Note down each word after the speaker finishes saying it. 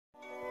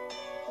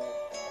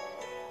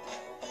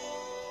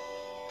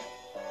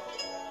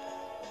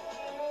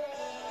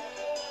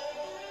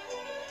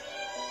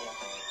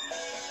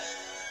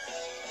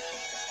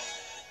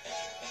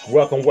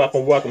Welcome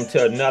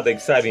to another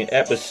exciting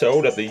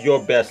episode of the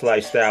Your Best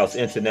Lifestyles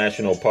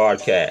International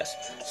Podcast.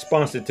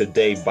 Sponsored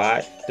today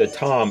by the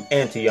Tom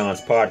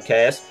Antion's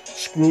podcast,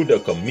 Screw the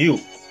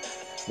Commute.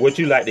 Would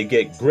you like to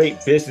get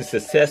great business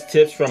success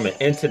tips from an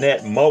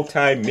internet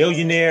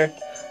multi-millionaire?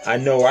 I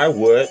know I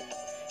would.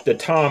 The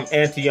Tom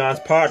Antion's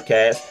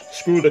podcast,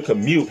 Screw the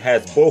Commute,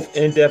 has both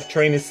in-depth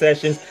training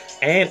sessions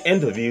and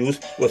interviews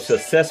with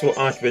successful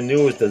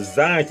entrepreneurs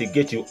designed to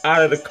get you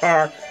out of the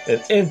car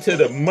and into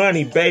the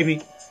money,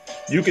 baby.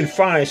 You can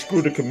find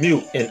Screw the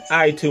Commute in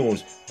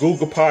iTunes,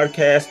 Google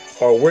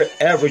Podcasts, or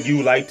wherever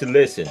you like to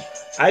listen.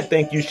 I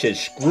think you should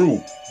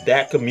screw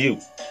that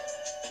commute.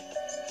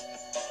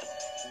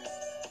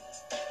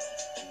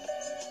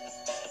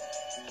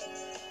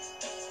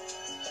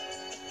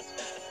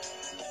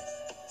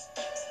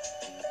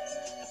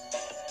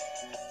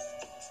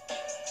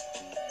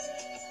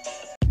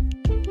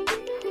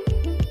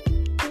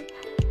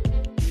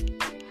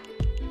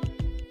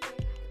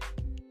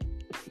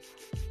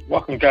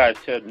 Welcome, guys,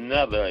 to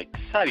another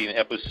exciting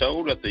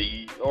episode of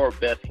the Your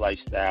Best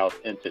Lifestyles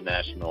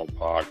International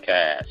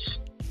Podcast.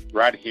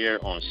 Right here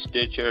on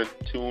Stitcher,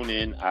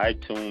 TuneIn,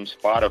 iTunes,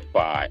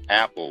 Spotify,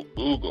 Apple,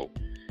 Google,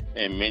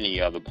 and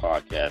many other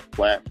podcast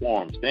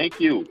platforms.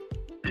 Thank you.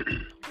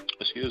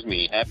 Excuse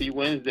me. Happy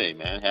Wednesday,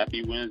 man.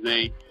 Happy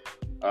Wednesday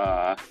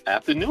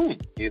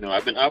afternoon.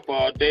 I've been up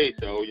all day,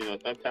 so,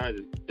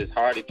 sometimes it's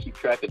hard to keep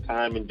track of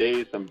time and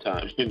days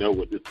sometimes,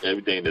 with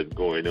everything that's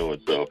going on.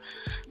 So,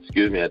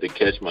 excuse me, I had to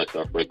catch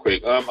myself real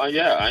quick. I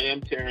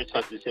am Terrence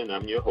Hutchinson.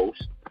 I'm your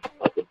host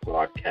of the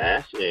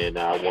podcast, and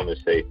I want to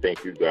say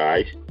thank you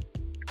guys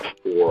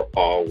for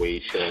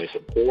always showing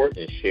support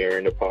and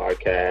sharing the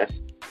podcast.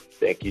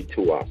 Thank you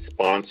to our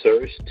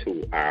sponsors,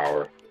 to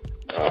our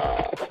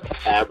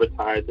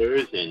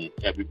advertisers, and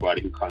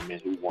everybody who come in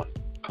who want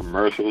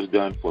commercials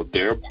done for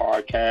their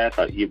podcast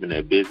or even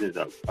their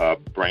business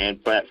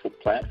brand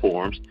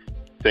platforms.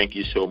 Thank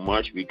you so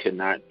much. We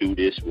cannot do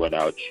this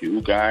without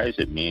you guys.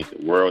 It means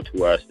the world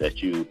to us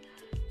that you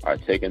are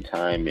taking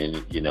time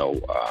and,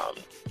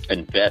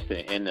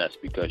 investing in us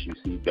because you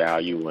see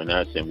value in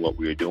us and what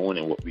we're doing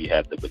and what we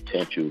have the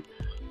potential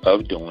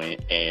of doing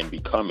and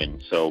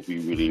becoming. So we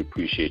really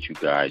appreciate you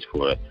guys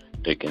for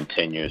the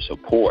continued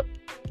support.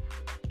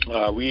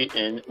 We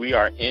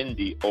are in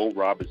the O.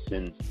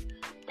 Robinson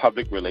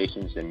Public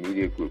Relations and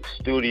Media Group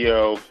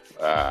studio.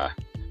 We're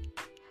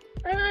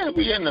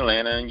in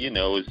Atlanta, and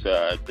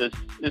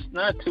it's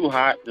not too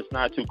hot, it's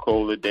not too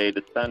cold today.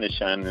 The sun is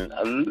shining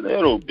a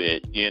little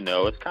bit.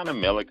 It's kind of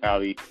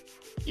melancholy,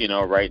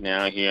 right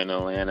now here in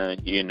Atlanta.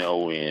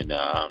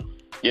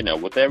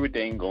 And with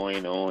everything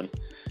going on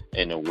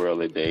in the world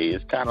today,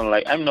 it's kind of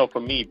like, I know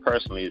for me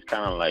personally, it's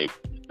kind of like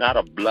not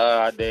a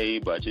blah day,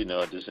 but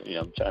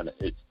I'm trying to.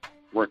 It's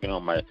working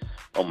on my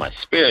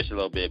spirits a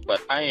little bit,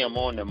 but I am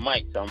on the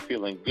mic, so I'm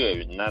feeling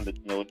good.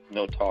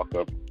 No talk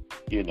of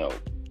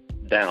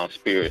down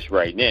spirits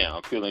right now.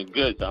 I'm feeling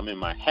good, so I'm in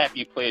my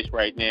happy place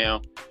right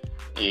now.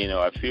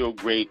 I feel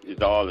great.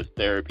 It's all this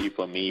therapy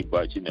for me,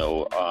 but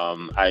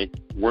I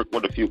worked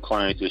with a few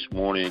clients this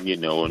morning,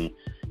 and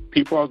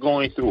people are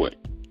going through it.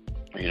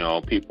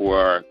 People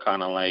are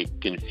kind of like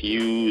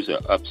confused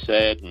or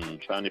upset and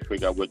trying to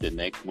figure out what the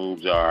next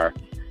moves are.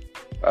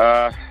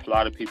 A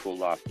lot of people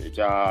lost their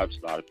jobs.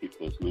 A lot of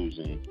people is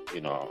losing,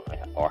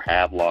 or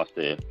have lost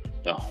their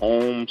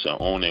homes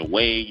are on their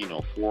way.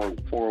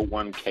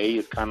 401k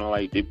is kind of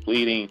like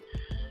depleting,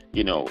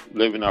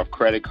 living off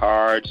credit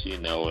cards,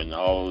 and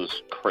all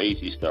this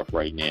crazy stuff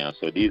right now.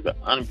 So these are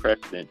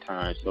unprecedented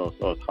times. So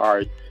it's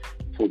hard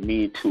for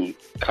me to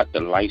cut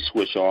the light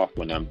switch off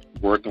when I'm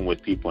working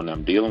with people and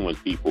I'm dealing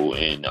with people.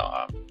 And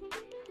so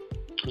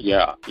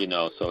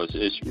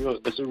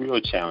it's a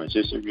real challenge.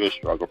 It's a real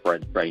struggle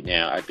right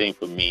now. I think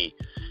for me,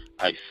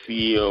 I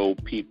feel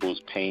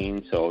people's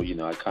pain. So,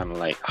 I kind of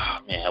like,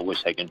 I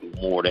wish I can do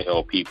more to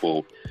help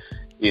people,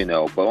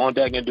 but all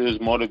that I can do is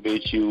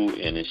motivate you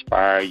and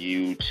inspire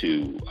you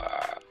to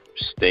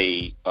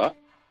stay up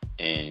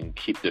and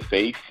keep the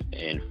faith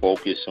and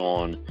focus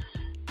on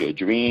your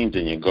dreams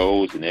and your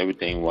goals and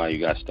everything while you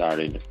got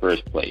started in the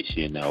first place,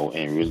 and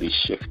really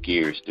shift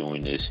gears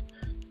during this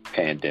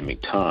pandemic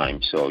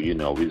time. So, we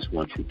just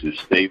want you to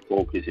stay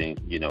focused and,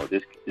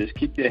 just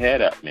keep your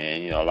head up,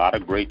 man. A lot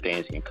of great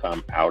things can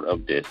come out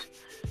of this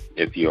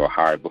if you're a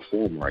high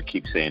performer. I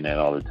keep saying that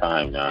all the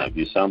time. Now, if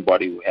you're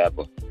somebody who have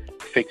a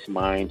fixed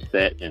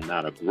mindset and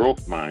not a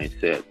growth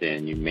mindset,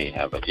 then you may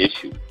have an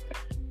issue.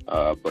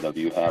 But if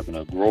you're having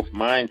a growth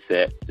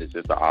mindset, this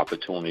is an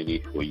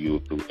opportunity for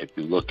you if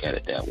you look at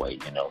it that way.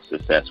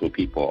 Successful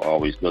people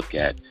always look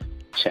at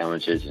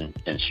challenges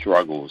and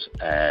struggles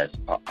as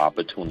an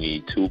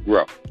opportunity to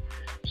grow.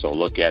 So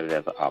look at it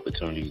as an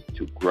opportunity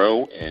to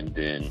grow, and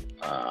then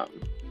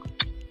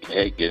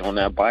get on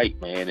that bike,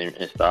 man,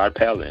 and start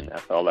pedaling.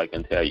 That's all I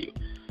can tell you.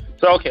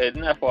 So, okay,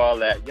 enough of all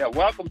that. Yeah,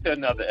 welcome to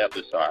another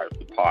episode of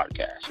the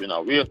podcast.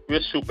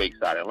 We're super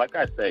excited. Like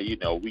I said,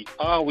 we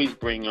always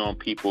bring on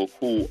people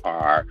who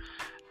are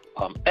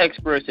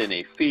experts in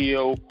their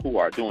field who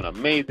are doing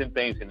amazing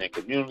things in their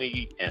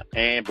community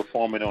and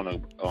performing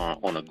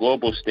on a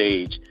global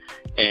stage,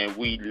 and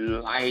we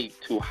like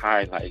to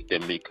highlight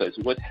them because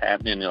what's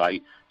happening,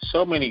 like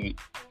so many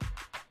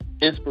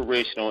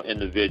inspirational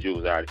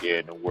individuals out here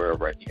in the world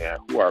right now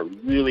who are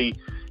really,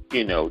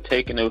 have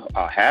taken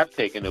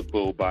the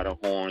bull by the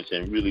horns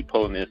and really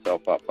pulling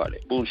themselves up by their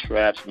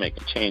bootstraps,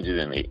 making changes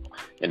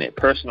in their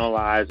personal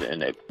lives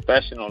and their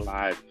professional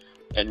lives,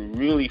 and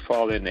really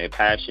following their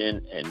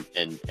passion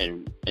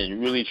and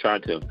really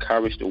trying to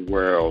encourage the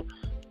world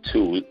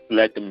to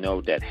let them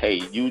know that,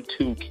 hey, you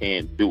too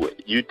can do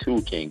it. You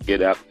too can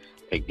get up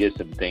and get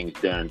some things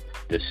done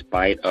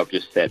despite of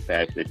your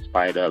setbacks,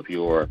 despite of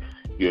your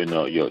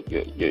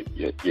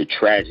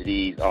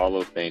tragedies, all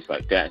those things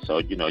like that. So,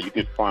 you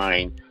can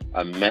find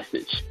a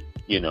message,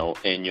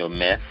 in your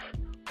mess,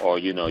 or,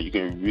 you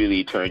can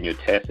really turn your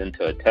test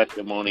into a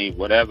testimony,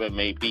 whatever it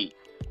may be.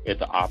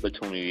 It's an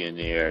opportunity in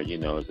there,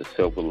 it's a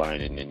silver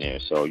lining in there.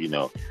 So,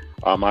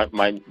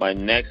 my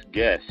next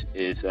guest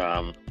is,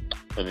 I'm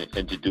going to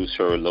introduce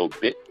her a little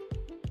bit.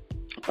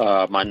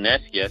 My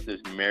next guest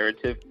is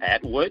Meredith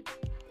Atwood.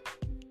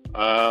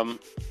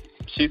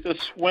 She's a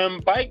swim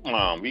bike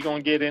mom. We're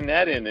going to get in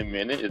that in a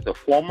minute. Is a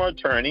former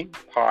attorney,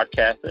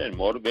 podcaster, and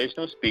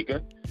motivational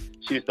speaker.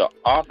 She's the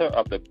author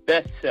of the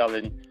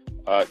best-selling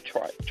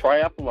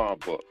triathlon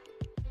book.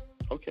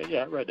 Okay,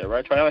 yeah, I read that,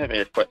 right? Triathlon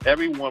is for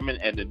every woman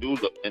in the new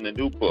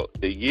book,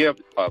 The Year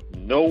of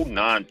No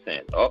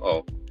Nonsense.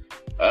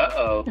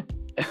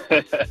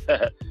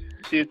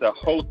 She's the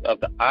host of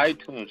the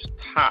iTunes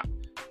Top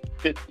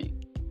 50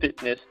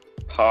 Fitness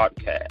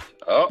Podcast.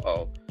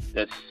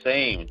 The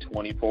same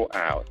 24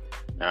 hours.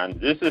 Now,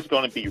 this is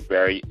going to be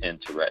very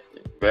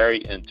interesting. Very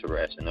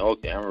interesting.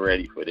 Okay, I'm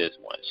ready for this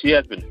one. She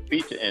has been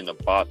featured in the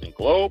Boston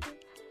Globe,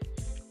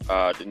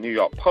 the New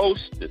York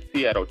Post, the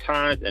Seattle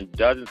Times, and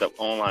dozens of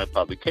online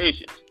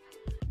publications.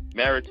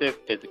 Meredith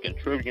is a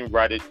contributing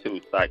writer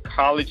to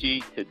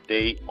Psychology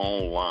Today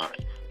Online,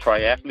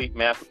 Triathlete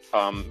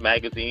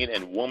Magazine,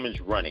 and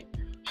Women's Running.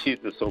 She's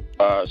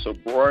a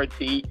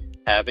sobriety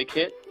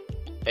advocate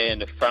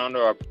and the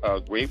founder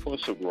of Grateful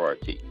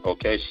Sorority.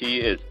 Okay, she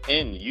is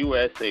in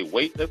USA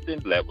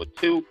Weightlifting Level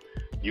 2,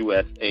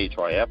 USA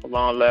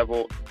Triathlon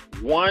Level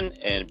 1,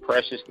 and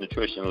Precious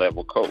Nutrition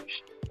Level Coach,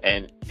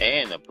 and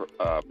a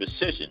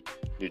Precision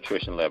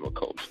Nutrition Level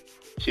Coach.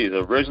 She is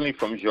originally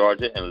from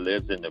Georgia and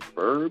lives in the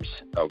burbs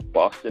of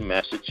Boston,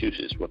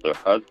 Massachusetts, with her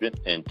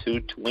husband and 2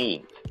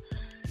 tweens.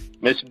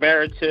 Miss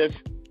Meredith,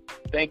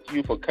 thank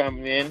you for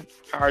coming in.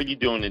 How are you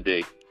doing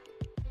today?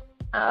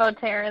 Oh,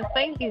 Terrence,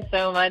 thank you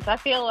so much. I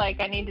feel like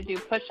I need to do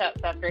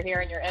push-ups after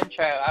hearing your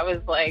intro. I was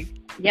like,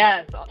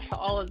 yes,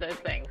 all of those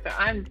things. So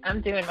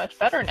I'm doing much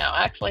better now.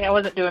 Actually, I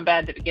wasn't doing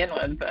bad to begin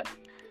with, but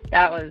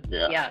that was,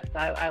 yes,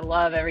 I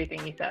love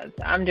everything you said.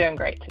 So I'm doing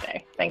great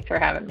today. Thanks for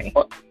having me.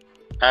 Well,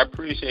 I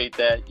appreciate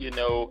that,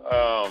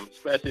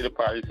 especially the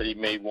part that you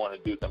may want to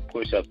do some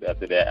push-ups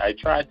after that. I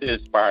try to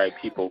inspire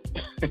people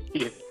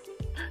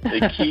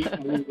to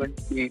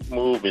keep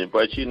moving.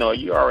 But,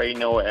 you already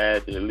know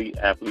as an elite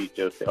athlete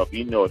yourself,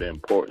 you know the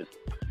importance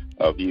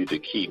of you to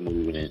keep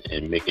moving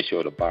and making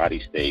sure the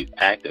body stays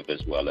active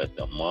as well as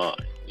the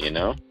mind,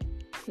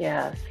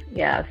 Yes.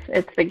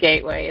 It's the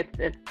gateway.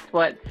 It's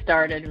what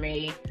started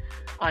me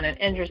on an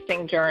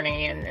interesting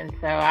journey. And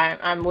so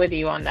I'm with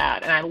you on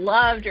that. And I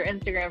loved your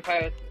Instagram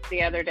post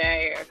the other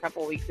day, a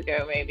couple weeks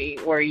ago maybe,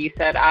 where you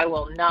said, I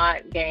will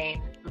not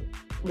gain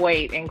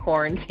weight in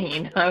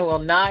quarantine. I will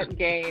not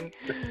gain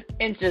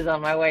inches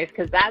on my waist,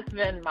 because that's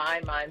been my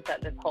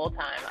mindset this whole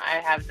time. I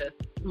have this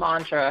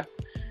mantra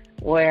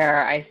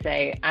where I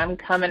say, I'm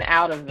coming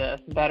out of this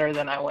better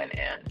than I went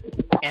in.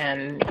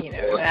 And,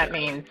 that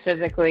means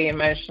physically,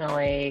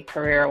 emotionally,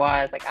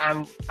 career-wise. Like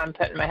I'm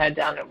putting my head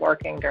down and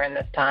working during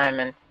this time,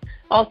 and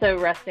also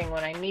resting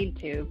when I need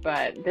to.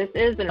 But this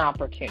is an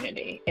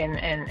opportunity,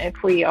 and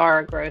if we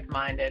are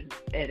growth-minded,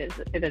 it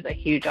is a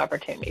huge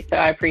opportunity. So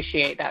I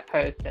appreciate that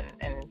post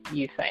and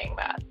you saying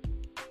that.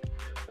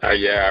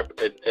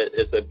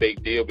 It's a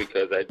big deal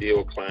because I deal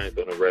with clients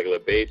on a regular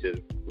basis,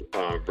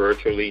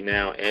 virtually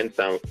now, and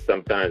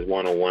sometimes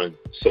one-on-one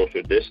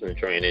social distance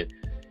training.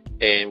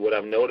 And what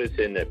I'm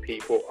noticing that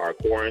people are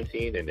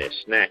quarantined and they're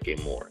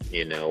snacking more,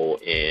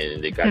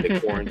 and they got the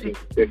quarantine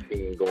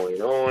 15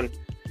 going on.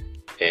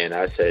 And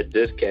I said,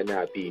 this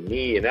cannot be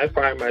me. And I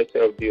find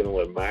myself dealing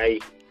with my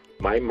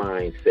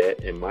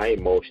mindset and my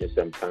emotions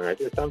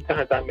sometimes. And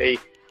sometimes I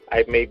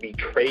may be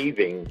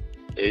craving.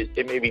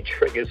 It may be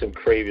triggering some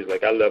cravings.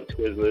 Like I love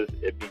Twizzlers.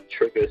 It be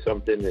trigger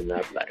something, and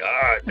I'm like,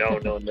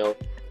 no.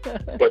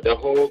 But the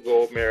whole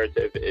goal,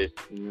 Meredith, is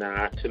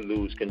not to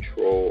lose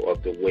control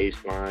of the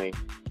waistline,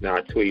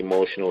 not to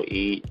emotional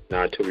eat,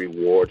 not to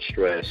reward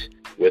stress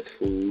with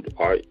food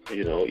or,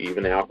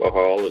 even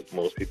alcohol.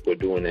 Most people are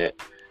doing that.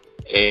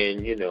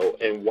 And,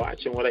 and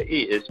watching what I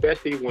eat,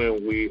 especially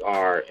when we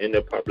are in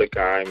the public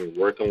eye and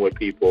working with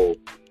people.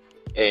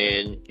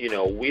 And,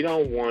 we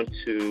don't want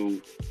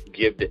to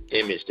give the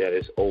image that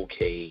it's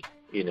okay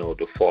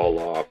to fall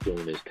off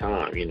during this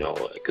time,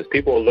 because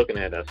people are looking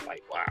at us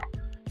like, wow,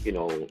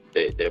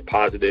 they're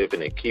positive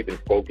and they're keeping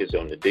focus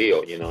on the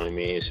deal, you know what I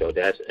mean? So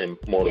that's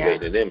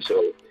motivating them.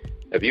 So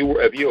if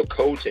you're a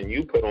coach and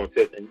you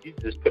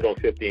just put on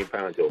 15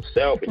 pounds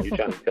yourself and you're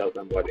trying to tell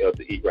somebody else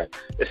to eat right,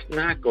 it's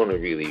not going to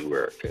really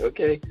work.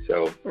 Okay.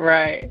 So,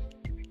 right.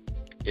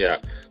 Yeah.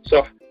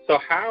 So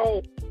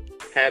how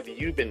have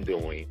you been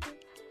doing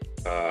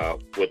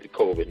with the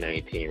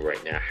COVID-19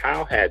 right now?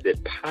 How has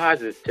it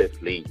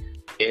positively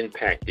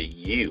impacted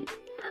you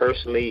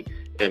personally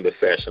and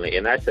professionally?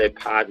 And I say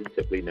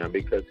positively now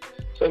because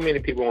so many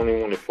people only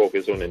want to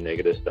focus on the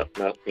negative stuff,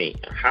 not me.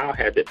 How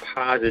has it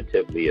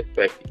positively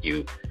affected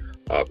you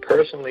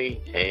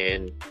personally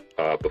and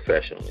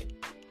professionally?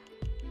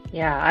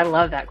 Yeah, I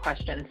love that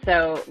question.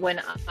 So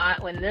when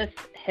this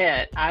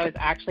hit, I was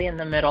actually in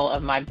the middle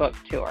of my book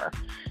tour.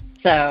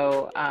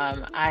 So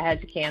I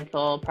had to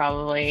cancel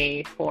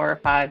probably 4 or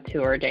 5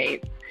 tour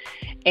dates.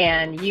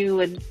 And you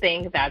would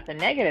think that's a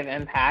negative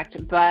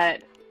impact,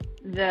 but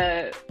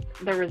the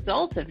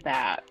result of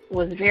that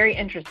was very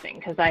interesting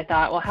because I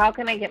thought, well, how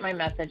can I get my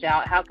message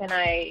out? How can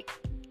I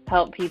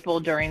help people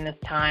during this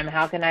time?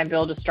 How can I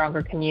build a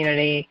stronger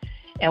community?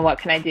 And what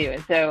can I do?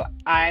 And so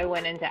I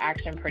went into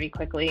action pretty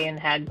quickly and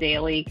had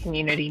daily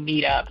community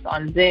meetups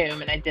on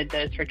Zoom, and I did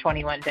those for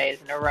 21 days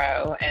in a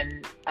row.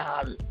 And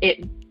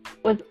it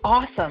was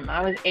awesome.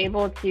 I was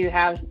able to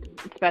have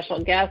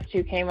special guests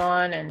who came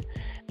on, and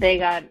they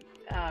got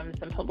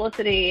some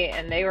publicity,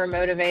 and they were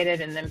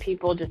motivated, and then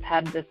people just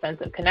had this sense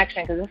of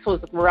connection because this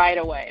was right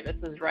away. This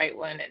was right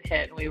when it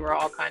hit, and we were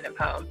all kind of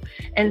home.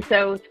 And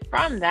so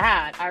from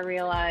that, I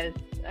realized,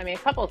 a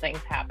couple of things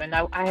happened.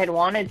 I had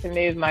wanted to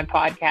move my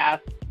podcast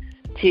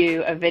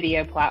to a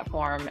video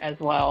platform as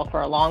well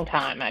for a long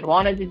time. I'd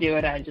wanted to do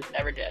it, I just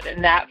never did.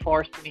 And that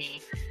forced me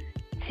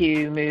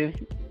to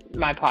move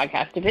my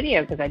podcast to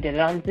video because I did it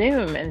on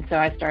Zoom. And so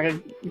I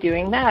started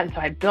doing that. And so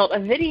I built a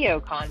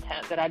video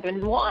content that I've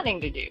been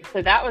wanting to do.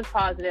 So that was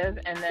positive.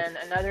 And then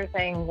another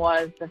thing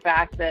was the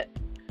fact that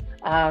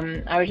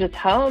I was just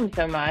home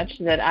so much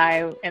that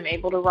I am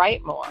able to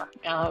write more.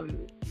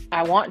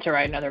 I want to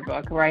write another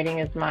book. Writing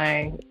is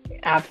my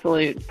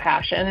absolute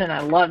passion, and I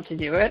love to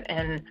do it.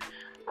 And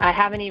I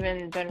haven't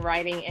even been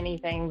writing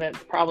anything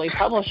that's probably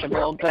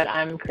publishable, but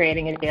I'm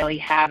creating a daily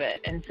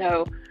habit. And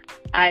so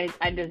I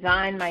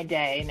design my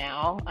day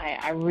now.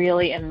 I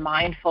really am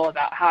mindful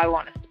about how I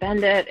want to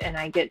spend it, and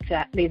I get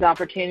to these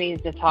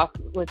opportunities to talk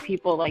with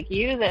people like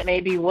you that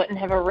maybe wouldn't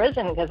have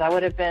arisen because I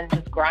would have been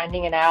just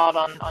grinding it out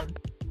on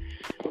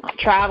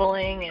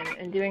traveling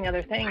and doing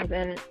other things.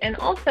 And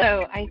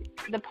also,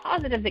 the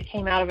positive that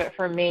came out of it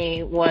for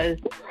me was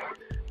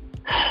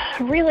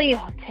really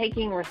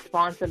taking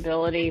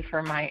responsibility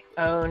for my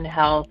own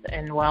health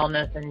and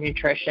wellness and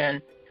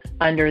nutrition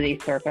under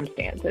these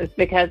circumstances,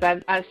 because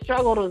I've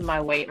struggled with my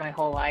weight my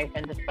whole life,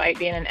 and despite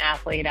being an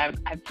athlete,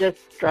 I've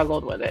just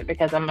struggled with it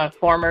because I'm a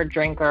former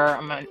drinker,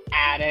 I'm an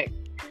addict,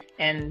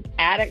 and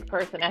addict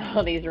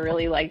personalities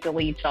really like to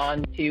leech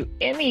on to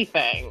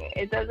anything.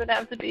 It doesn't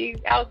have to be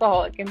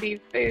alcohol, it can be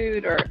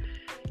food or,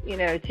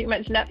 too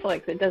much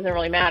Netflix, it doesn't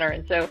really matter.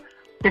 And so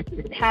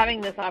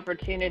having this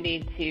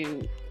opportunity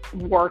to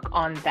work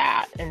on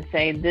that and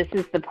say, this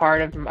is the part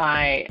of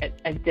my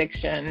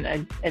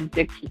addictive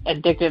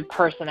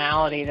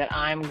personality that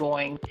I'm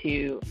going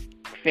to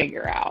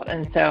figure out.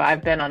 And so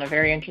I've been on a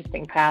very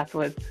interesting path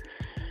with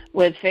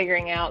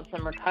figuring out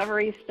some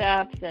recovery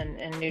steps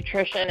and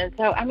nutrition. And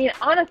so,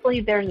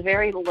 honestly, there's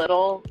very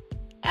little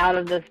out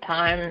of this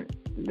time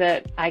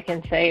that I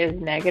can say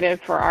is negative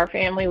for our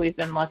family. We've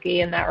been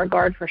lucky in that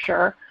regard for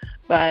sure.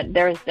 But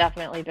there's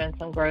definitely been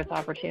some growth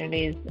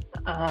opportunities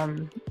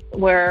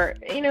where,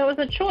 it was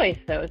a choice,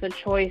 though. It was a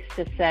choice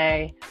to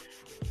say,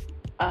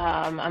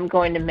 I'm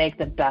going to make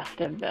the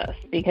best of this,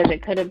 because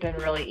it could have been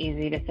really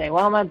easy to say,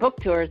 well, my book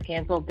tour is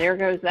canceled. There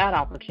goes that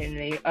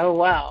opportunity. Oh,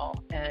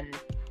 well, and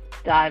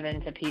dive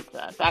into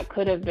pizza. That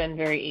could have been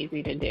very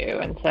easy to do.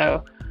 And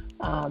so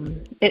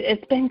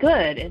it's been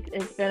good.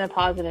 It's been a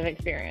positive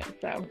experience.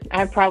 So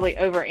I've probably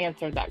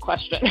over-answered that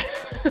question.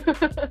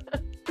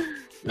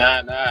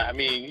 Nah.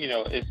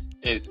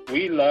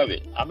 We love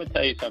it. I'm gonna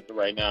tell you something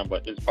right now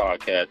about this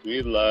podcast.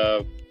 We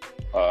love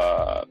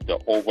the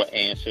over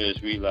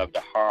answers. We love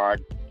the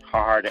hard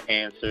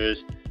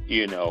answers.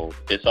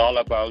 It's all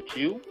about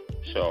you.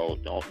 So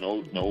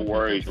no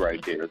worries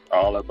right there. It's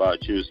all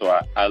about you.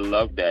 So I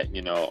love that.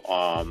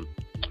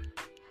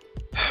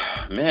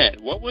 Man,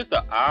 what was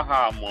the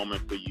aha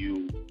moment for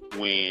you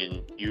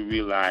when you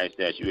realized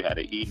that you had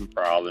an eating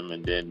problem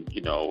and then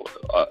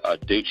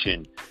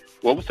addiction?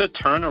 What was the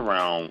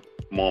turnaround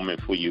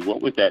moment for you?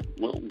 What was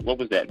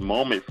that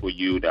moment for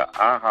you, the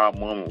aha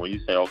moment where you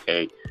say,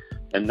 okay,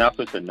 enough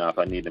is enough,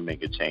 I need to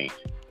make a change?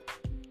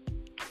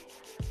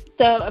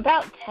 So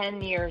about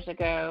 10 years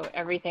ago,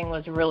 everything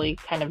was really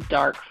kind of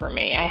dark for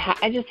me.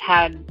 I just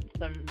had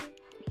some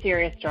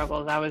serious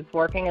struggles. I was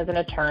working as an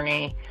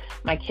attorney.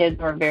 My kids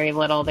were very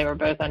little. They were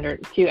both under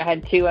 2. I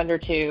had 2 under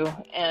 2,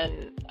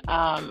 and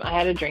I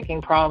had a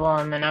drinking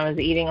problem, and I was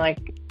eating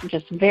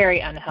just very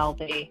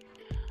unhealthy.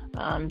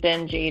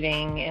 binge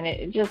eating, and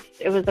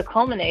it was a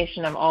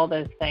culmination of all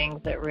those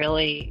things that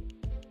really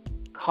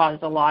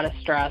caused a lot of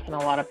stress and a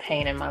lot of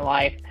pain in my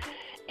life.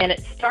 And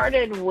it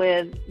started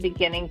with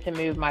beginning to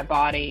move my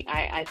body.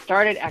 I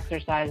started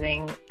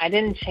exercising. I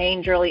didn't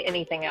change really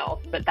anything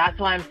else, but that's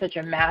why I'm such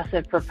a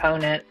massive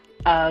proponent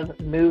of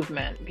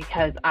movement,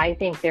 because I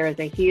think there is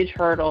a huge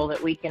hurdle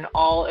that we can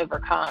all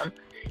overcome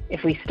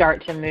if we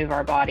start to move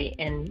our body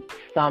in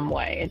some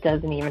way. It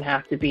doesn't even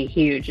have to be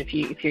huge. If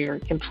you're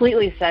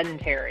completely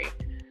sedentary,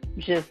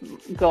 just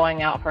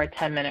going out for a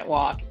 10-minute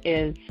walk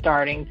is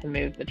starting to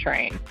move the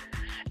train.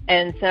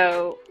 And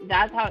so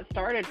that's how it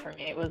started for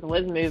me. It was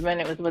with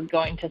movement. It was with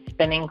going to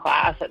spinning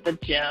class at the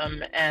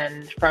gym.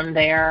 And from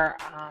there,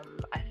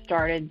 I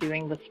started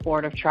doing the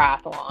sport of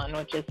triathlon,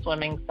 which is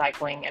swimming,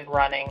 cycling, and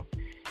running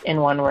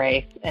in one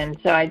race. And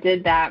so I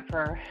did that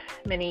for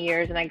many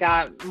years, and I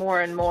got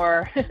more and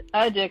more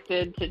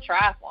addicted to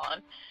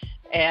triathlon.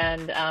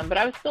 And but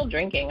I was still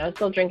drinking. I was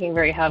still drinking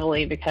very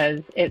heavily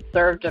because it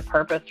served a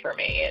purpose for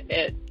me.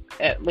 It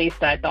at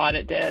least I thought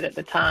it did at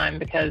the time,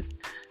 because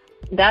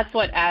that's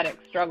what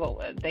addicts struggle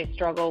with. They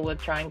struggle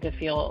with trying to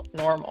feel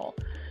normal.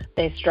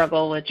 They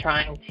struggle with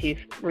trying to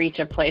reach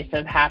a place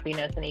of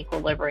happiness and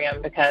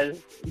equilibrium because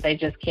they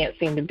just can't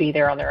seem to be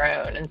there on their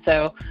own. And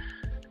so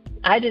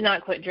I did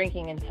not quit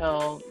drinking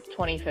until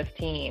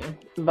 2015.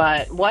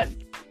 But what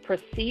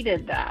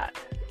preceded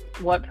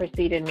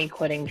me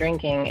quitting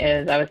drinking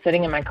is I was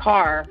sitting in my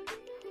car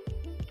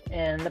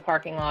in the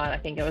parking lot, I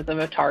think it was of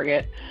a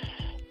Target,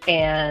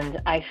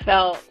 and I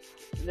felt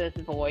this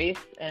voice,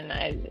 and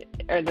I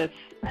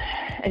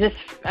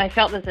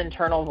felt this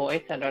internal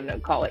voice. I don't know,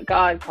 call it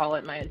God, call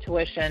it my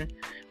intuition,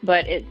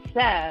 but it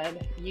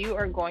said, you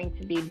are going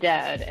to be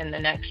dead in the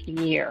next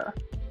year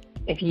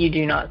if you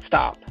do not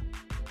stop.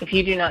 If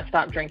you do not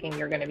stop drinking,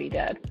 you're going to be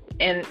dead.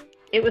 And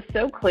it was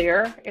so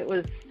clear, it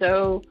was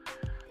so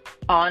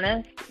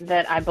honest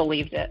that I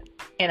believed it.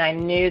 And I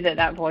knew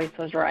that voice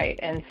was right.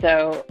 And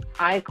so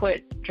I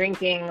quit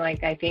drinking,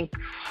 like, I think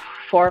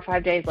 4 or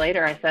 5 days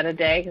later. I set a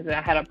day because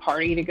I had a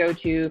party to go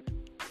to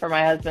for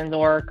my husband's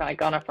work,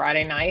 like on a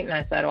Friday night. And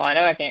I said, well, I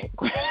know I can't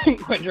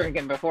quit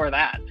drinking before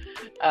that.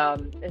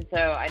 And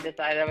so I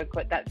decided I would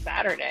quit that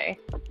Saturday,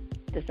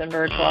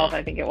 December 12th,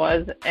 I think it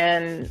was.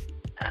 And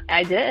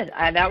I did.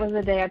 That was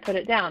the day I put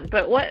it down.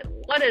 But what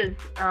is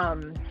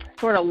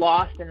sort of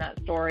lost in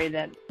that story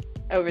that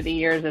over the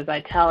years as I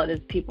tell it is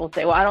people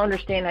say, well, I don't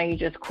understand how you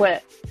just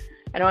quit.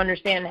 I don't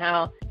understand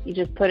how you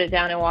just put it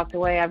down and walked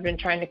away. I've been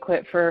trying to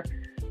quit for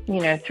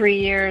 3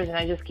 years and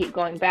I just keep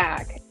going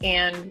back.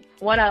 And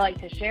what I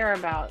like to share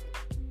about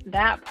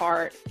that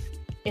part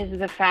is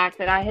the fact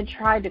that I had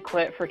tried to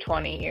quit for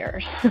 20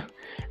 years.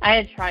 I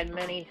had tried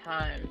many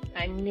times.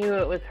 I knew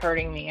it was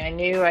hurting me. I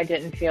knew I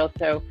didn't feel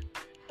so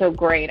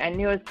great. I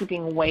knew it was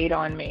keeping weight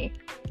on me.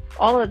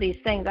 All of these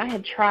things, I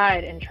had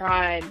tried and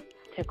tried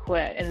to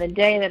quit. And the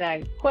day that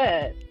I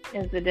quit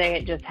is the day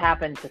it just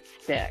happened to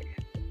stick.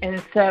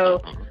 And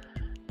so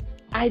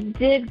I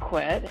did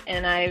quit,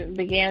 and I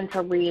began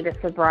to lead a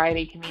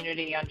sobriety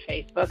community on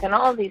Facebook, and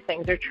all of these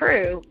things are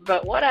true.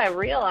 But what I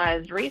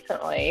realized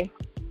recently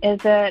is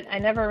that I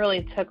never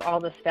really took all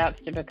the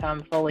steps to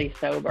become fully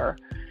sober.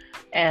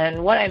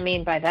 And what I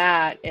mean by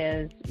that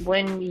is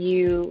when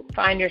you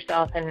find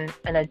yourself in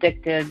an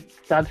addicted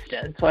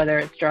substance, whether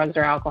it's drugs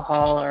or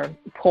alcohol or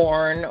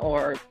porn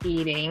or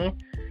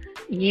eating,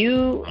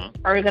 you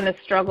are going to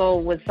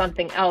struggle with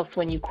something else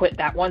when you quit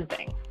that one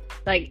thing.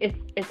 Like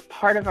it's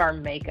part of our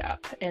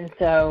makeup. And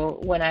so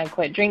when I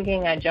quit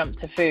drinking, I jumped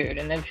to food.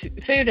 And then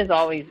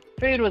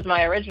food was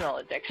my original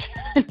addiction.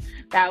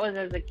 That was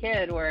as a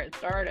kid where it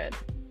started.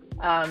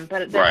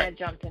 But then I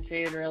jumped to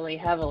food really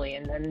heavily,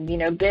 and then,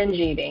 binge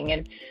eating.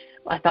 And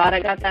I thought I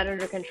got that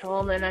under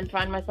control, and then I'd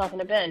find myself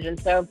in a binge. And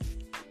so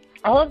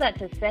all of that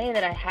to say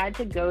that I had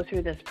to go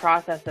through this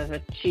process of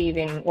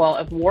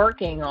of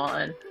working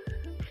on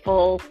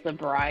full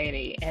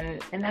sobriety.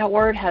 And that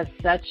word has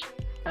such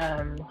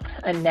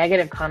a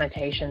negative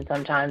connotation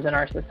sometimes in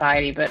our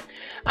society. But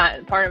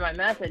part of my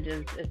message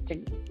is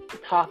to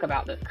talk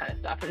about this kind of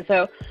stuff. And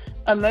so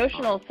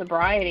emotional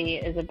sobriety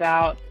is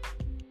about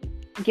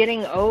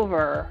getting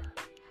over,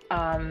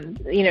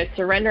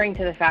 surrendering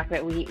to the fact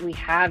that we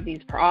have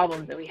these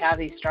problems, that we have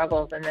these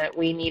struggles, and that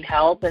we need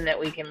help, and that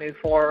we can move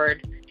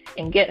forward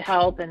and get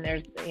help, and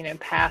there's,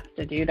 paths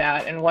to do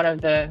that. And one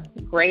of the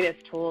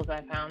greatest tools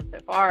I've found so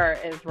far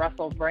is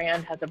Russell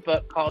Brand has a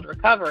book called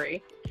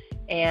Recovery,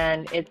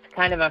 and it's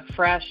kind of a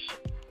fresh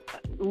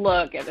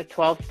look at the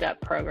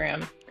 12-step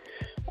program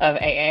of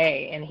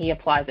AA, and he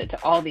applies it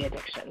to all the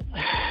addictions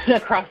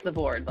across the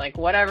board. Like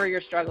whatever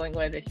you're struggling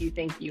with, if you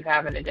think you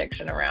have an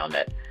addiction around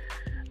it,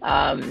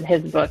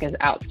 his book is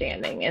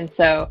outstanding. And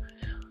so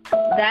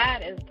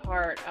that is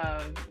part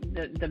of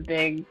the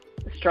big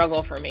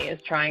struggle for me,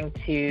 is trying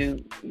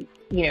to,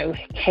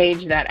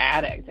 cage that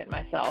addict in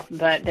myself.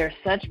 But there's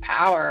such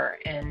power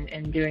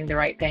in doing the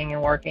right thing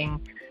and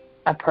working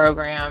a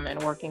program and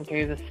working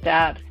through the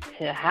steps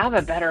to have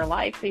a better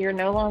life, so you're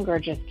no longer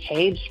just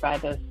caged by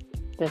this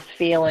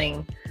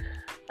feeling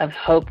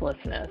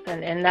hopelessness.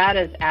 And that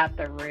is at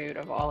the root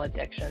of all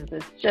addictions.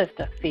 It's just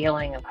a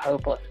feeling of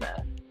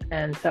hopelessness.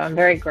 And so I'm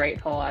very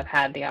grateful I've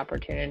had the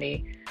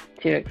opportunity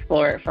to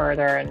explore it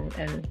further and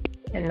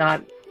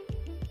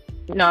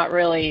not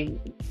really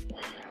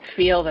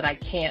feel that I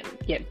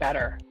can't get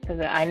better, because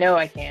I know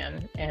I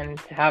can, and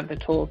to have the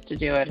tools to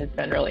do it has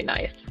been really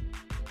nice.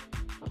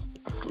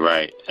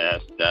 Right.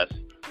 That's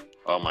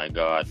oh my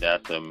God,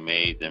 that's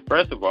amazing.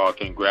 First of all,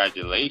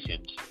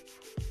 congratulations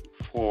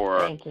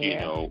for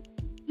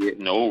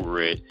getting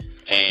over it,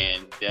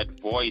 and that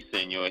voice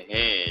in your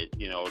head,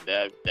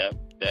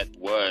 that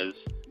was,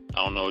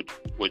 I don't know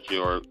what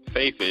your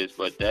faith is,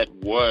 but that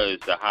was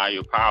the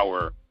higher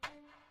power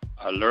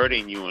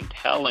alerting you and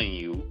telling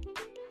you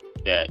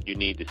that you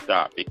need to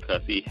stop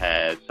because he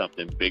has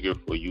something bigger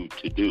for you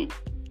to do.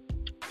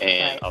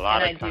 And a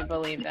lot of times, I do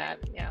believe that,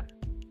 yeah.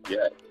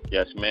 Yeah,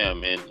 yes,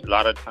 ma'am. And a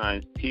lot of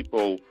times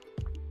people,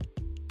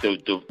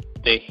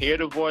 they hear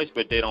the voice,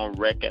 but they don't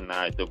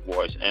recognize the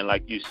voice. And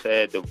like you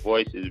said, the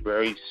voice is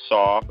very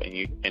soft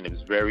and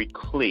it's very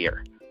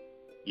clear,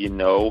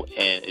 and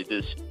it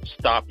just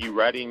stops you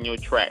right in your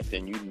tracks,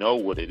 and you know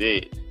what it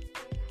is,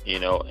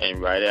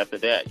 and right after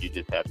that, you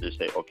just have to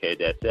say, okay,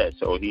 that's that.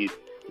 So he's,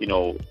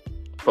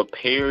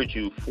 prepared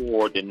you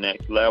for the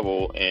next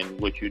level, and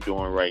what you're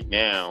doing right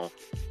now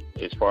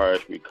as far as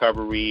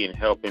recovery and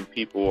helping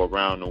people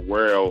around the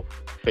world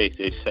face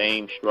the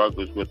same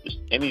struggles with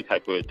any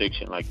type of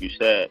addiction, like you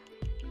said.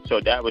 So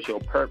that was your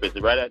purpose.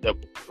 Right at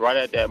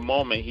that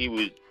moment, he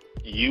was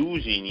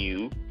using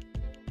you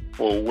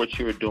for what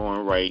you're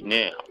doing right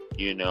now.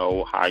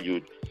 How you're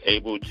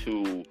able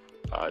to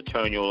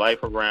turn your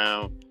life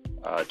around,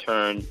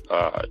 turn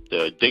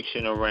the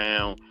addiction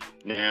around.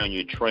 Now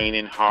you're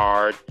training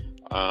hard.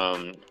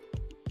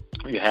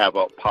 You have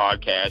a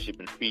podcast. You've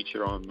been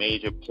featured on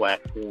major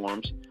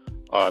platforms,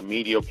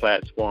 media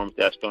platforms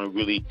that's going to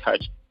really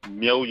touch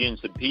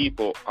millions of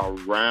people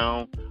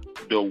around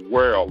the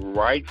world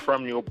right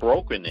from your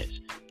brokenness.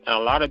 And a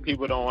lot of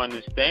people don't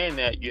understand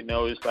that.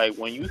 It's like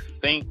when you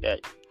think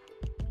that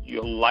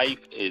your life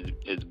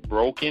is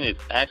broken,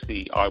 it's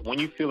actually, when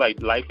you feel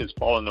like life is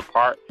falling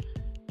apart,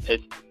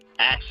 it's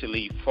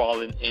actually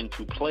falling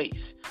into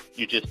place.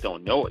 You just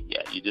don't know it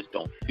yet. You just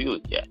don't feel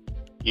it yet.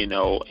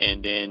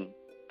 And then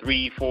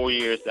 3-4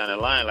 years down the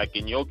line, like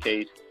in your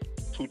case,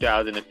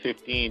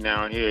 2015,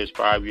 now here is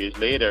 5 years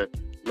later,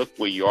 look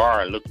where you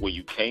are and look where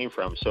you came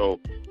from. So,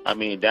 I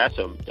mean, that's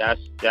an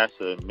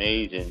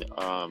amazing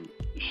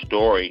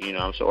story.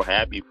 I'm so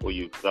happy for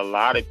you, because a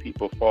lot of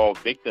people fall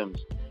victim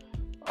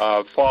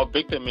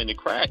in the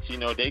cracks.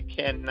 They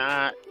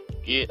cannot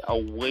get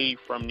away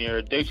from their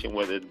addiction,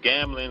 whether it's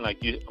gambling,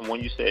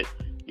 when you said,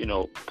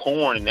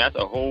 porn, and that's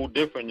a whole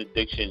different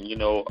addiction.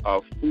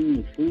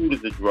 Food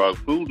is a drug.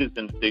 Food is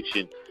an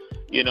addiction.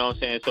 You know what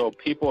I'm saying? So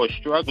people are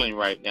struggling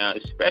right now,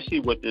 especially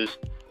with this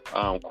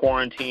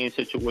quarantine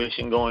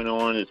situation going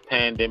on, this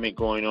pandemic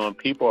going on.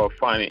 People are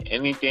finding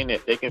anything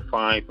that they can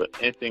find for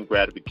instant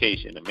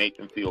gratification to make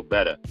them feel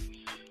better.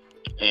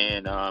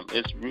 And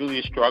it's really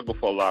a struggle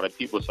for a lot of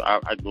people. So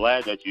I'm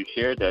glad that you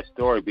shared that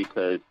story,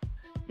 because,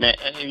 man,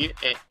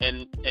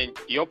 and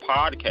your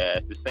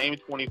podcast, The Same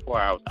 24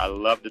 Hours, I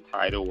love the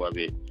title of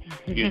it.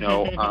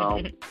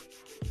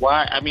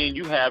 Why? I mean,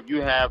 you have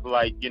you're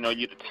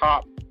the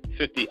top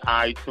 50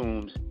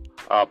 iTunes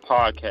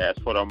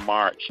podcast for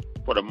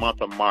the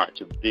month of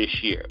March of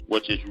this year,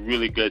 which is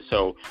really good.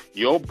 So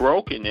your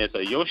brokenness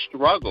or your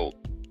struggle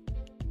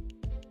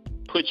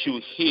puts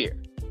you here,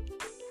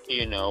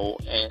 and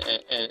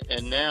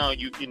now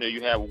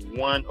you have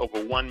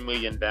over 1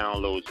 million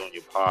downloads on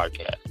your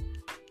podcast.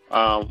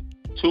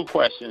 2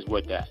 questions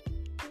with that.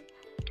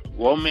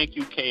 What make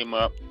you came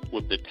up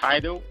with the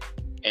title,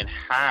 and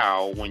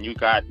how, when you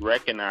got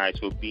recognized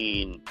for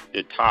being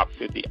the top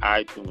 50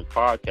 iTunes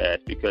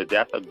podcast, because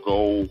that's a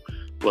goal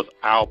with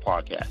our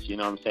podcast, you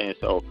know what I'm saying?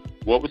 So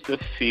what was the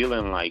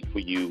feeling like for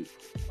you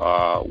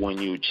when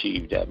you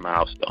achieved that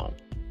milestone?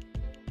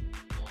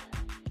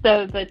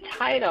 So the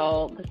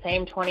title, The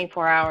Same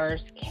 24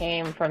 Hours,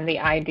 came from the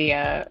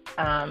idea.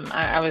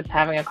 I was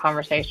having a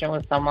conversation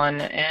with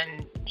someone,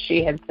 and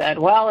she had said,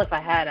 well, if I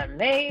had a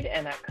maid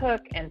and a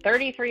cook and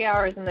 33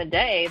 hours in the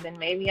day, then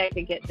maybe I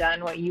could get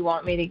done what you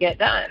want me to get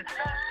done.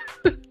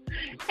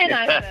 And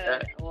I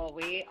said, well,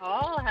 we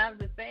all have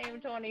the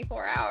same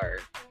 24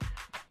 hours.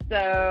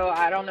 So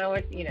I don't know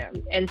what,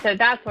 and so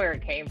that's where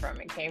it came from.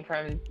 It came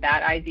from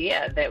that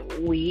idea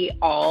that we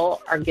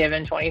all are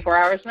given 24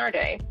 hours in our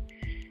day.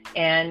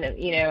 And,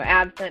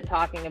 absent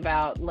talking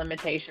about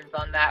limitations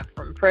on that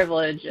from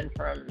privilege and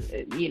from,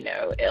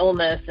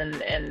 illness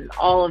and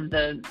all of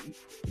the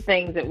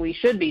things that we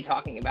should be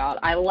talking about,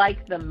 I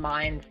like the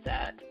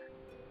mindset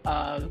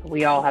of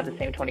we all have the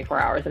same 24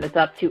 hours, and it's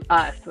up to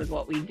us with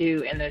what we do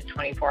in those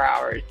 24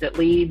 hours that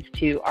leads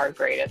to our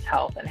greatest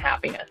health and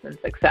happiness and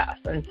success.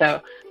 And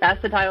so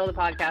that's the title of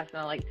the podcast, and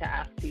I like to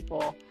ask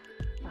people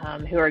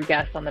who are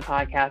guests on the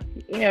podcast,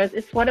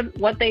 it's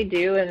what they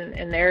do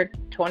in their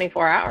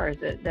 24 hours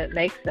that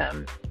makes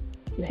them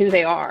who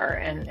they are,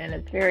 and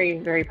it's very,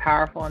 very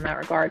powerful in that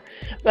regard.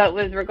 But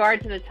with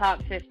regard to the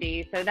top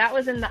 50, so that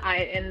was in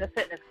the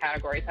fitness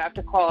category, so I have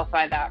to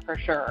qualify that for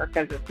sure,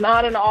 because it's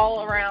not an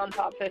all-around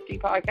top 50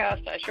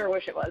 podcast. I sure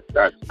wish it was.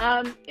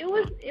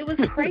 It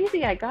was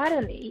crazy. I got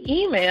an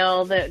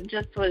email that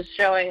just was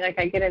showing, like,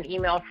 I get an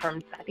email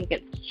from, I think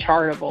it's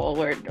Chartable,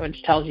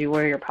 which tells you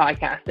where your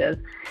podcast is,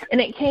 and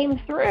it came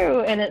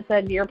through, and it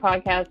said your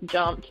podcast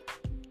jumped,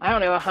 I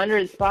don't know,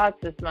 100 spots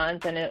this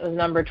month, and it was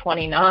number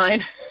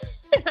 29.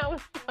 And I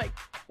was like,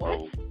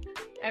 what?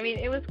 I mean,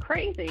 it was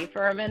crazy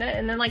for a minute.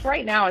 And then, like,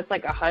 right now it's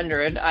like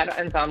 100.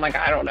 And so I'm like,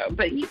 I don't know.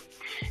 But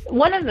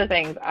one of the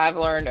things I've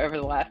learned over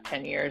the last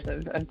 10 years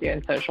of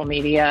doing social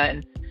media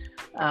and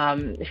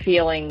I've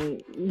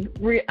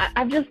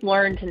just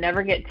learned to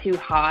never get too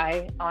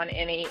high on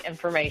any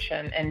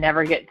information and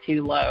never get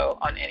too low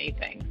on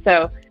anything.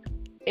 So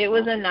it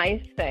was a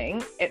nice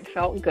thing. It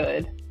felt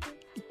good.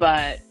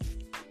 But,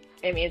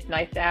 I mean, it's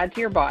nice to add to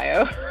your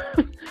bio.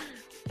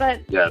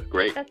 But yeah,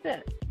 great. That's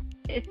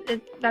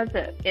it. That's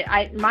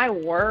it. My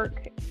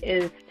work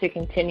is to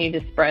continue to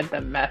spread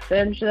the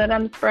message that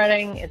I'm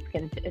spreading. It's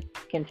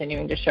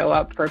continuing to show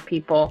up for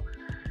people.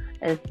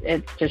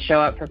 It's to show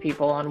up for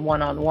people on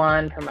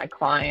one-on-one for my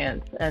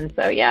clients. And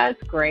so, yeah,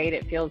 it's great.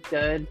 It feels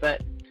good.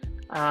 But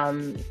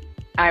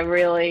I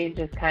really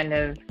just kind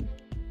of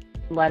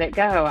let it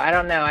go. I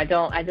don't know. I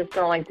just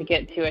don't like to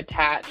get too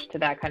attached to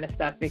that kind of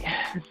stuff, because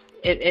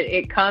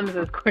it comes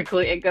as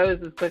quickly, it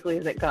goes as quickly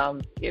as it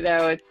comes. You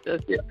know, it's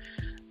just,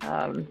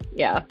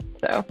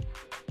 so.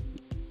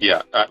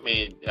 Yeah, I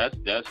mean,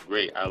 that's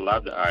great. I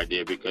love the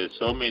idea, because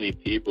so many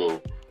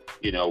people,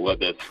 you know,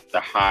 whether it's the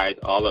highs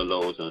or the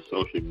lows on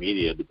social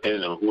media,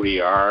 depending on who they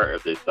are,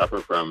 if they suffer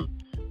from,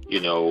 you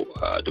know,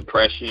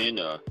 depression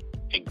or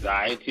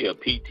anxiety or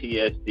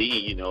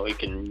PTSD, you know, it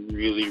can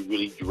really,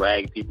 really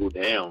drag people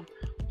down.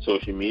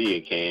 Social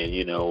media can,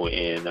 you know,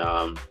 and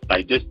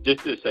like just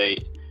to say,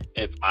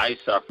 if I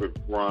suffered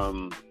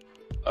from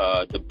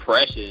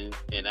depression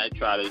and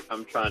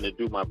I'm trying to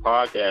do my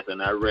podcast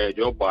and I read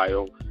your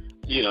bio,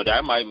 you know,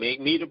 that might make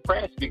me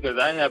depressed because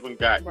I haven't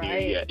gotten here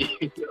yet.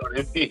 You know what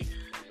I mean?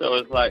 So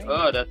it's like,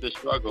 oh, that's a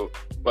struggle.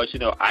 But, you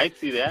know, I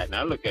see that and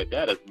I look at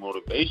that as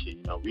motivation.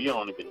 You know, we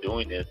only been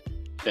doing this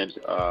since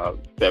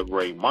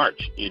February,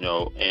 March, you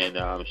know,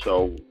 and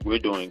so we're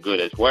doing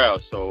good as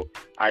well. So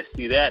I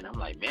see that and I'm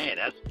like, man,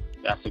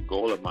 that's a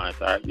goal of mine.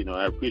 So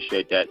I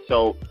appreciate that.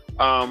 So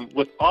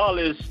with all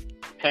this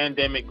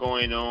pandemic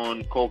going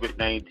on,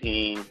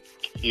 COVID-19,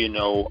 you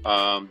know,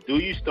 do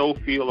you still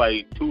feel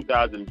like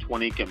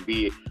 2020 can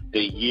be the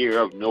year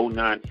of no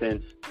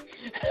nonsense?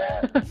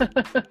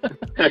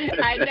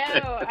 I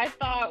know. I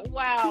thought,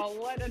 wow,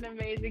 what an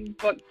amazing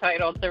book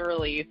title to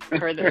release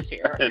for this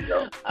year.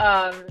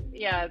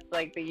 Yeah, it's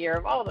like the year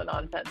of all the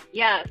nonsense.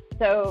 Yeah,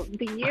 so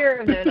the year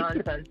of no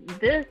nonsense.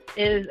 This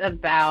is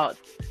about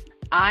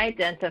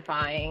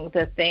identifying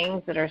the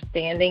things that are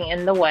standing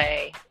in the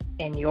way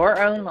in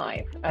your own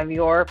life of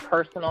your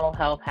personal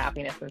health,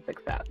 happiness, and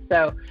success.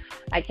 So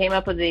I came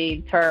up with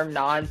the term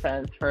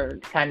nonsense for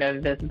kind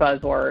of this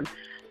buzzword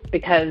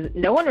because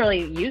no one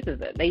really uses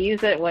it. They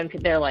use it when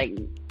they're like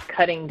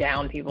cutting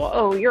down people.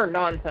 Oh, you're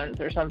nonsense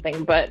or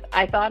something. But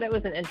I thought it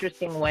was an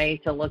interesting way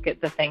to look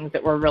at the things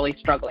that we're really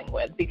struggling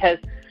with, because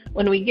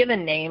when we give a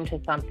name to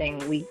something,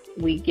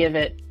 we give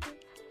it,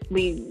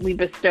 we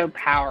bestow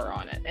power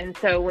on it. And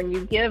so when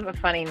you give a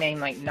funny name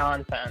like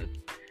nonsense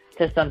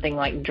to something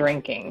like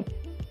drinking,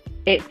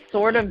 it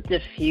sort of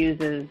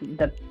diffuses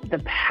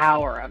the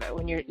power of it.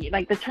 When you're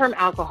like, the term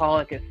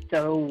alcoholic is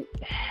so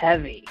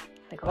heavy.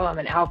 Like, oh, I'm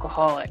an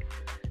alcoholic.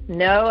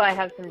 No, I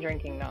have some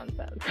drinking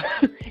nonsense.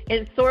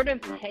 It sort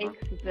of takes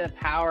the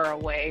power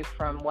away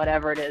from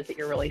whatever it is that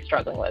you're really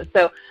struggling with.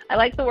 So I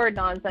like the word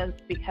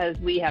nonsense because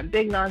we have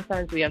big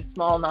nonsense, we have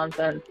small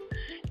nonsense,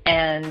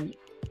 and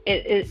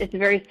it's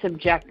very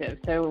subjective.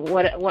 So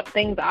what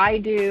things I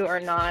do are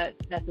not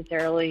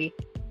necessarily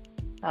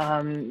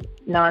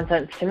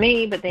nonsense to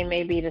me, but they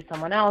may be to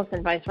someone else,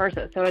 and vice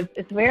versa. So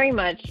it's very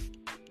much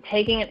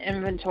taking an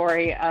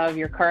inventory of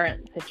your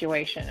current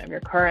situation, of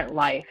your current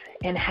life,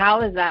 and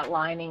how is that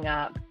lining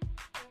up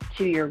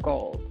to your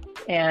goals.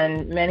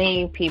 And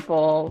many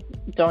people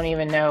don't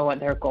even know what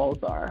their goals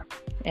are.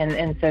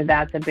 And so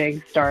that's a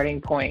big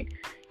starting point,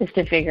 is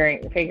to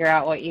figure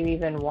out what you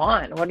even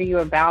want. What are you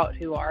about?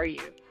 Who are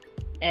you?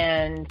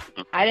 And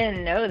I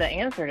didn't know the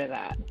answer to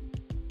that.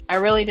 I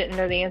really didn't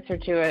know the answer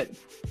to it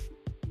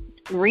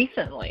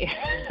recently.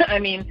 I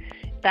mean,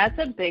 that's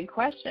a big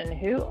question.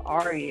 Who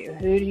are you?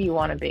 Who do you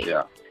want to be?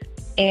 Yeah.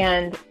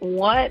 And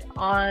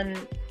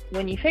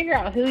when you figure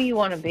out who you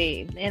want to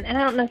be, and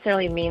I don't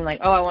necessarily mean like,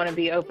 oh, I want to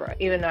be Oprah,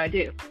 even though I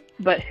do,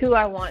 but who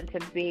I want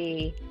to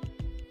be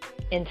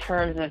in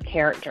terms of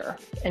character,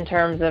 in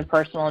terms of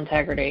personal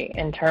integrity,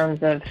 in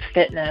terms of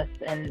fitness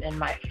and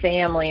my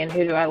family, and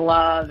who do I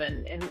love,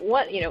 and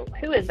what,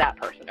 who is that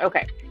person?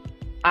 Okay,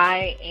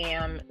 I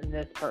am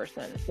this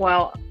person.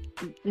 Well,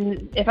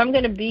 if I'm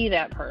going to be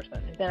that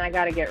person, then I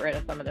got to get rid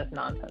of some of this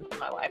nonsense in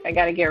my life. I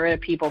got to get rid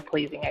of people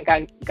pleasing. I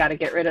got to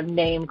get rid of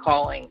name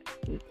calling,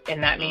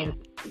 and that means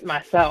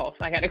myself.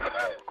 I got to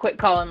quit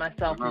calling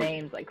myself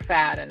names like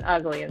fat and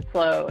ugly and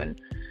slow and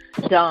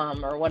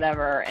dumb or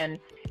whatever. And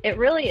it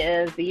really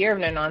is, the Year of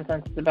No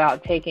Nonsense is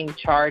about taking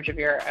charge of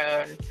your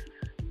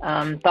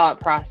own thought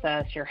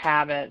process, your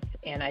habits,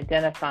 and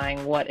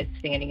identifying what is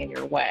standing in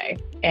your way.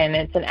 And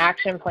it's an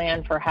action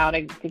plan for how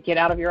to get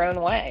out of your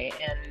own way.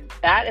 And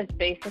that is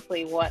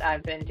basically what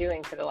I've been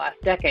doing for the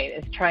last decade,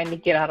 is trying to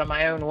get out of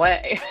my own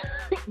way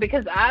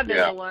because I've been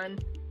the one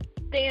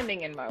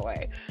standing in my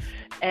way.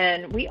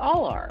 And we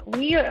all are.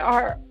 We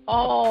are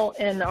all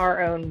in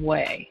our own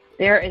way.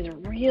 There is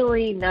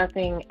really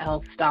nothing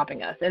else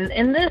stopping us.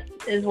 And this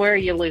is where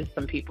you lose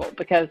some people,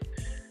 because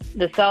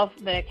the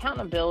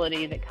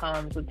accountability that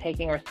comes with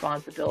taking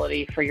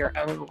responsibility for your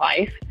own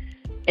life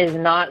is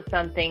not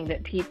something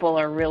that people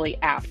are really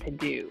apt to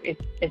do.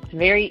 It's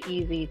very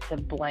easy to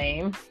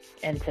blame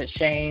and to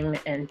shame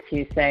and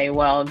to say,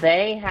 well,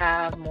 they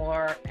have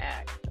more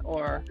X,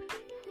 or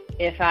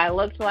if I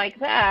looked like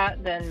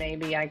that, then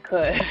maybe I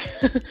could.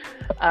 It's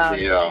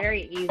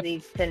very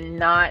easy to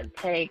not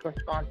take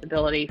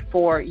responsibility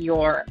for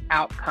your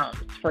outcomes,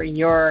 for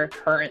your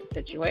current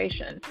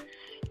situation.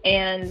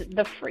 And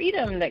the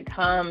freedom that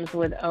comes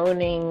with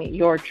owning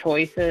your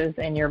choices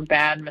and your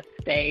bad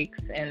mistakes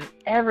and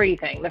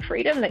everything, the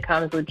freedom that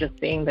comes with just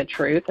seeing the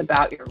truth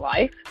about your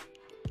life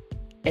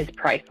is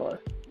priceless.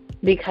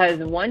 Because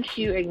once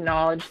you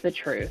acknowledge the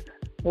truth,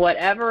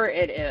 whatever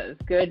it is,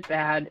 good,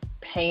 bad,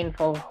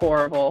 painful,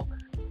 horrible,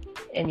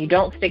 and you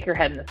don't stick your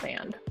head in the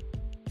sand,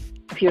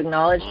 if you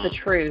acknowledge the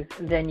truth,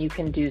 then you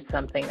can do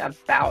something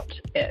about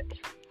it.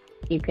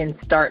 You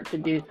can start to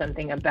do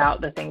something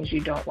about the things you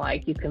don't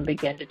like. You can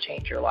begin to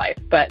change your life.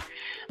 But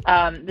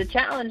the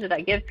challenge that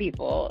I give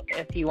people,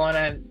 if you want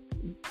to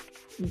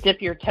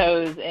dip your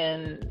toes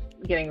in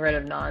getting rid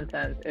of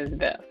nonsense, is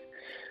this.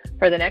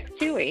 For the next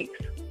 2 weeks,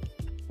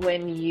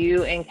 when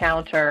you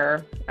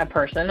encounter a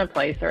person, a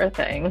place, or a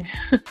thing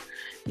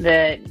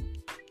that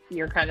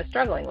you're kind of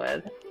struggling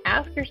with,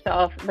 ask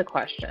yourself the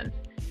question,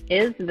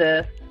 is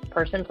this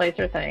person, place,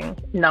 or thing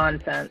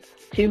nonsense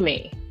to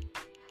me?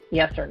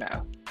 Yes or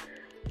no?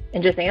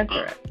 And just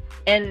answer it.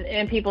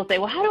 And people say,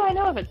 well, how do I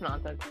know if it's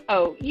nonsense?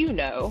 Oh, you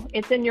know,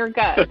 it's in your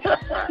gut.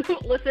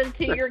 Listen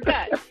to your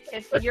gut.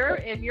 If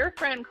your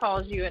friend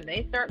calls you and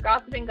they start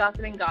gossiping,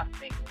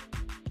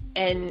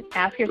 and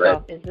ask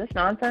yourself, is this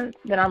nonsense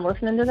that I'm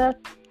listening to this?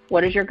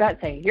 What does your gut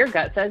say? Your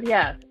gut says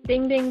yes.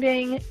 Ding, ding,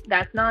 ding.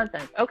 That's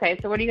nonsense. Okay,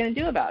 so what are you going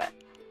to do about it?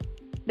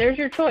 There's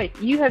your choice.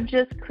 You have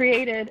just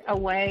created a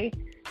way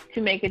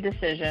to make a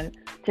decision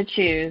to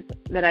choose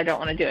that I don't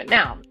want to do it.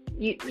 Now,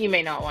 you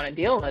may not want to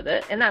deal with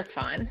it, and that's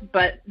fine,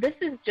 but this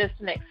is just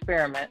an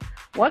experiment.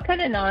 What kind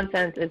of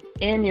nonsense is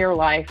in your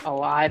life,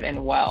 alive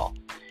and well?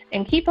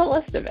 And keep a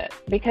list of it,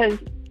 because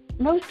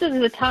most of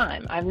the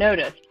time, I've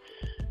noticed,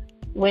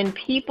 when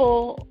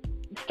people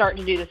start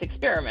to do this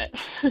experiment,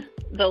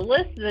 the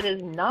list that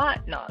is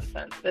not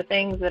nonsense, the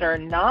things that are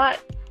not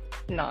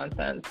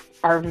nonsense,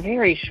 are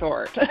very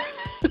short.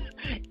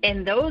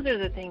 And those are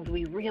the things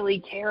we really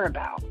care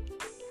about.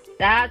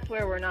 That's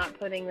where we're not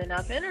putting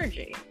enough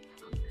energy.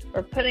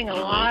 We're putting a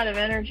lot of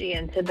energy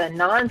into the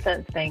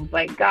nonsense things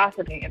like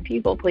gossiping and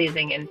people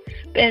pleasing and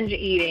binge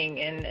eating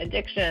and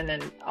addiction,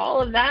 and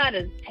all of that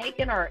is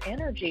taking our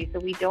energy, so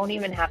we don't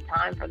even have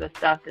time for the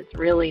stuff that's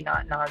really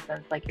not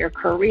nonsense, like your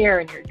career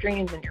and your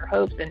dreams and your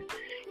hopes and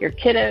your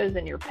kiddos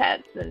and your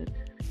pets and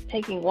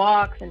taking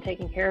walks and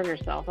taking care of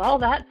yourself. All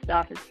that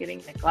stuff is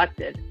getting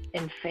neglected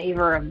in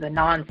favor of the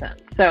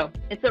nonsense. So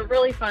it's a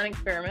really fun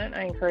experiment.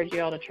 I encourage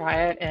you all to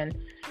try it, and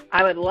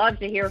I would love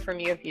to hear from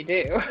you if you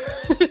do.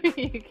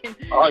 You can.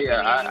 Oh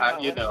yeah,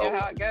 you know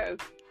how it goes.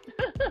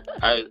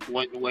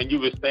 When you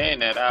were saying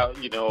that,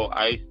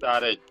 I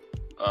started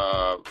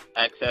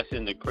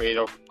accessing the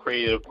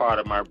creative part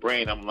of my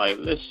brain. I'm like,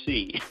 let's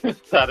see.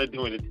 Started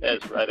doing the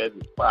test right at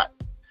the spot.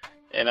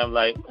 And I'm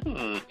like,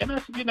 and I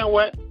said, you know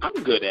what? I'm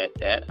good at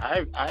that.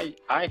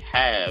 I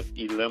have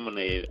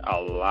eliminated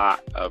a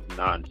lot of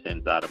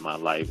nonsense out of my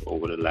life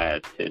over the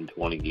last 10,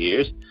 20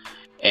 years.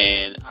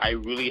 And I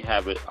really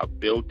have a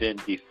built-in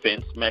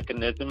defense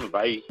mechanism.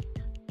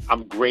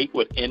 I'm great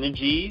with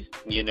energies,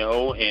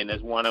 and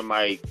as one of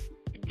my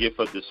gift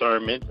of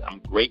discernment, I'm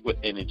great with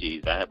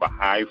energies. I have a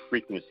high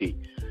frequency.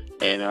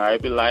 And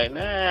I'd be like,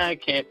 nah, I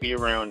can't be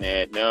around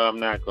that. No, I'm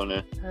not going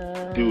to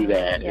do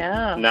that.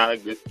 Yeah. It's not a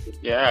good,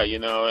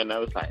 and I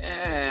was like,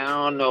 I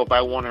don't know if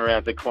I want her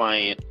as a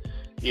client,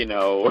 People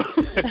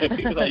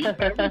like,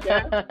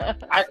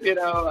 I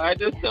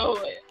just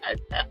don't,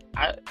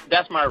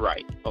 that's my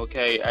right,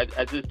 okay?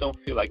 I just don't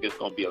feel like it's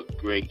going to be a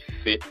great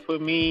fit for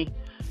me,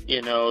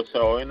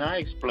 so, and I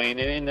explain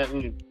it, ain't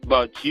nothing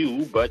about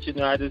you, but,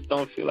 I just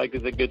don't feel like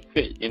it's a good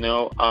fit,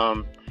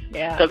 Yeah.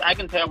 Because I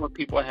can tell when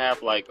people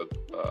have like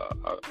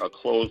a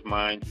closed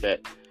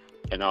mindset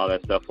and all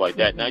that stuff like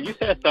that. Now, you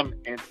said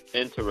something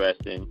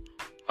interesting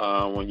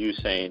when you're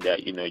saying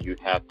that, you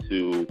have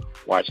to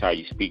watch how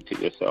you speak to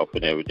yourself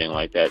and everything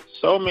like that.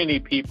 So many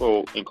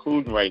people,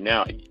 including right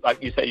now,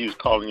 like you said, you was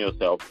calling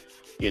yourself,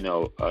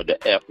 the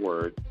F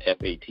word,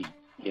 FAT.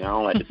 I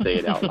don't like to say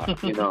it out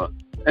loud, and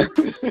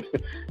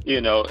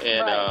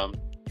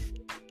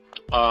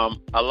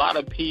a lot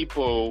of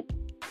people,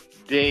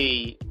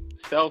 they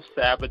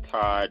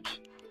self-sabotage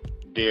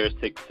their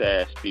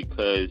success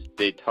because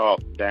they talk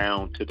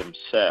down to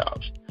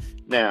themselves.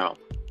 Now,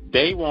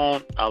 they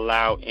won't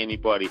allow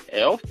anybody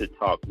else to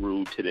talk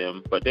rude to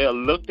them, but they'll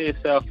look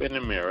themselves in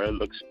the mirror,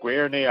 look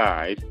square in their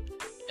eyes,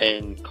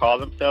 and call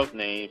themselves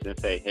names and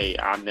say, hey,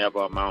 I never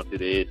amount to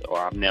this, or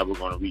I'm never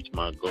going to reach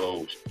my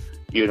goals.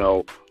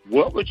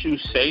 What would you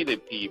say to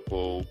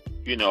people?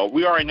 We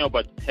already know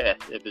about the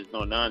test if there's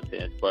no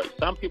nonsense, but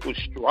some people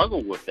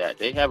struggle with that.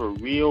 They have a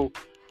real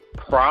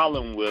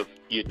problem with,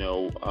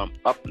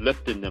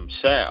 uplifting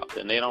themselves,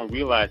 and they don't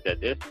realize that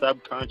their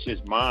subconscious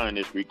mind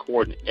is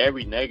recording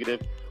every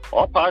negative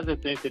or positive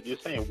things that you're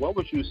saying. What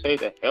would you say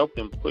to help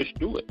them push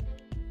through it?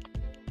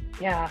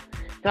 Yeah.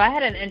 So I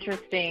had an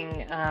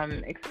interesting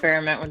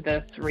experiment with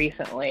this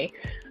recently.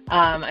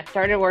 I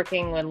started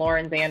working with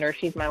Lauren Zander.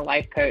 She's my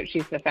life coach.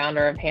 She's the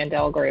founder of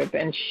Handel Group,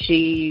 and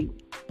she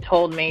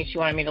told me she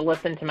wanted me to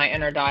listen to my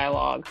inner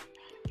dialogue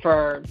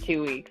for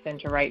 2 weeks and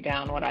to write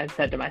down what I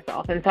said to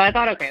myself. And so I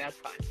thought, okay, that's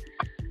fine.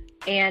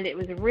 And it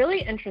was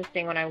really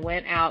interesting when I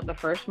went out the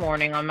first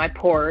morning on my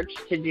porch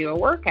to do a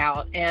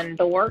workout. And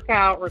the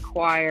workout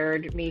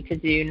required me to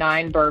do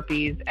 9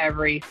 burpees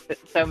every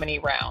so many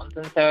rounds.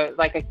 And so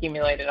it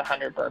accumulated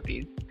 100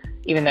 burpees,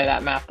 even though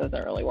that math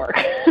doesn't really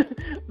work.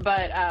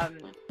 But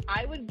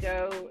I would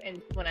go,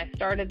 and when I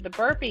started the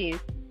burpees,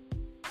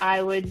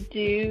 I would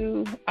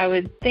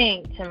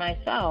think to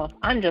myself,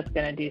 I'm just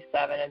going to do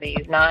 7 of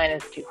these. 9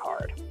 is too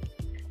hard.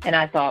 And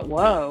I thought,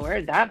 whoa, where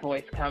did that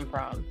voice come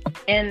from?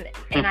 And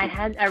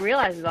I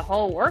realized the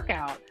whole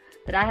workout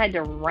that I had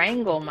to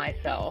wrangle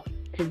myself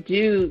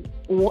to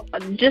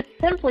just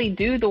simply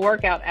do the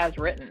workout as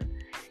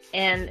written.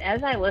 And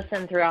as I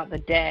listened throughout the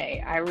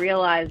day, I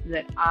realized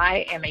that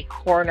I am a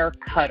corner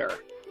cutter.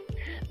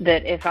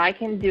 That if I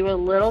can do a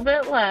little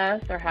bit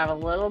less or have a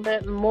little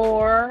bit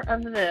more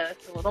of this,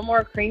 a little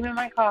more cream in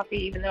my coffee,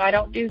 even though I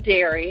don't do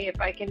dairy, if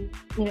I can,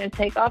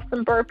 take off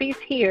some burpees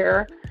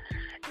here.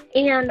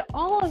 And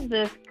all of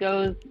this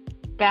goes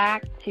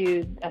back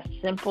to a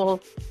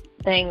simple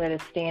thing that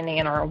is standing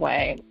in our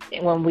way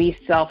when we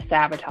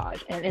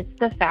self-sabotage. And it's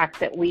the fact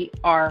that we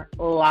are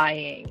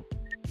lying.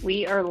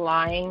 We are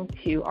lying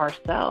to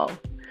ourselves.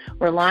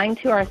 We're lying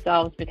to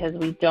ourselves because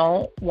we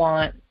don't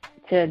want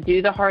to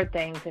do the hard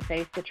thing, to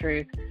face the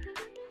truth,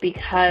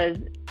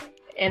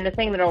 and the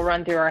thing that will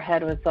run through our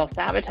head with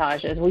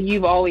self-sabotage is, well,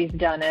 you've always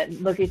done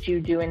it. Look at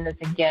you doing this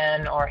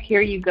again. Or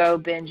here you go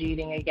binge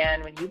eating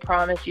again when you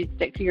promised you'd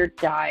stick to your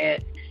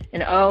diet.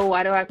 And, oh,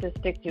 why do I have to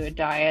stick to a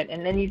diet?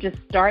 And then you just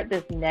start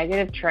this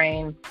negative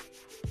train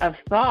of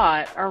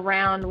thought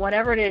around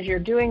whatever it is you're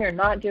doing or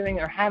not doing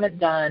or haven't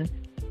done.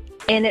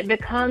 And it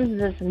becomes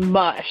this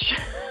mush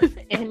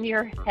in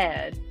your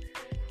head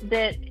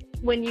that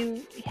when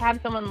you have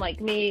someone like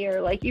me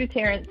or like you,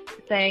 Terrence,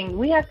 saying,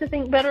 we have to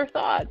think better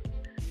thoughts,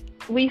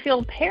 we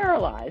feel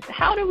paralyzed.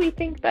 How do we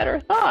think better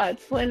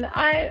thoughts when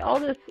all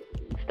this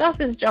stuff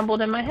is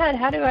jumbled in my head?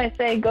 How do I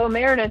say, go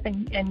Meredith,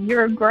 and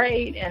you're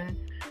great and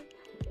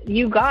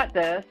you got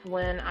this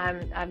when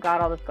I've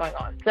got all this going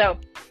on? So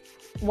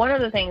one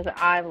of the things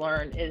that I've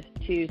learned is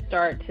to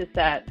start to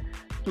set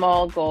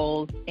small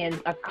goals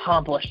and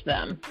accomplish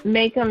them.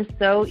 Make them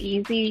so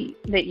easy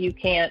that you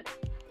can't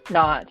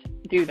not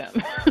do them.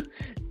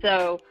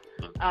 So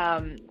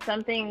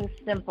something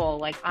simple,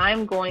 like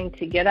I'm going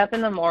to get up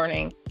in the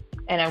morning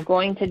and I'm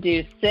going to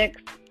do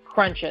 6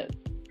 crunches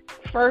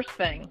first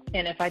thing.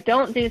 And if I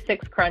don't do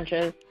 6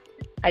 crunches,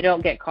 I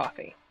don't get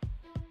coffee.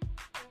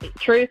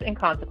 Truth and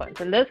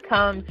consequence. And this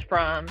comes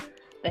from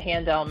the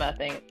Handel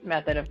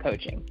method of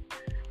coaching.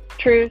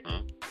 Truth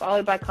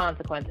followed by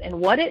consequence. And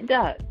what it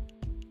does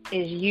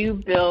is you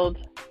build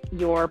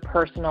your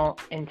personal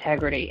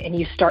integrity and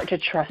you start to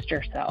trust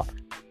yourself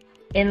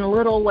in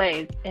little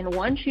ways. And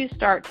once you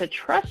start to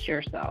trust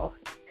yourself,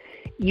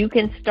 you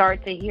can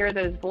start to hear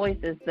those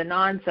voices, the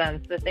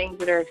nonsense, the things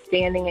that are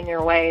standing in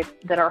your way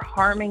that are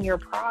harming your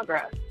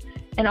progress.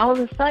 And all of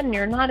a sudden,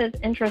 you're not as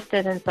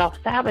interested in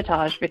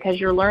self-sabotage because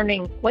you're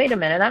learning, wait a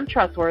minute, I'm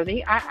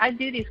trustworthy. I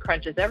do these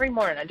crunches every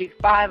morning. I do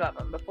 5 of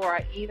them before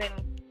I even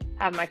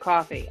have my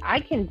coffee. I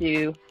can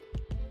do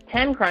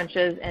 10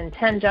 crunches and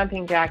 10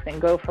 jumping jacks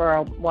and go for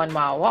a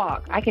 1-mile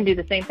walk. I can do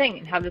the same thing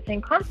and have the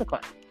same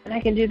consequence. And I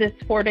can do this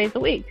 4 days a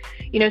week.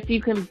 So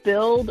you can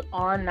build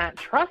on that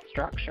trust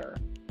structure.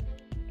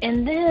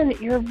 And then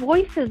your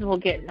voices will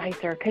get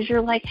nicer because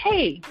you're like,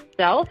 hey,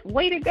 self,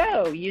 way to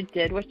go. You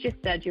did what you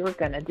said you were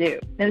going to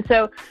do. And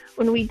so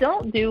when we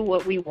don't do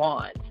what we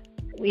want,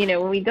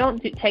 when we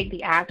don't take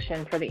the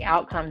action for the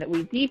outcome that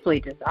we deeply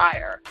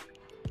desire,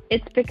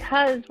 it's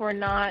because we're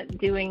not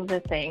doing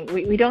the thing.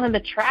 We don't have the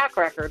track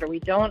record, or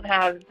we don't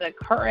have the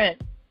current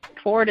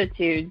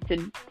fortitude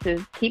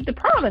to keep the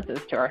promises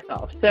to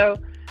ourselves. So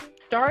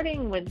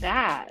starting with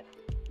that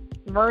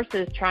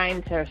versus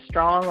trying to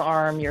strong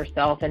arm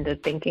yourself into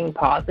thinking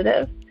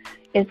positive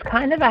is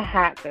kind of a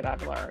hack that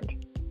I've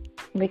learned.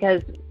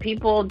 Because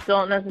people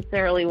don't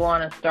necessarily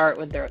want to start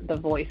with the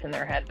voice in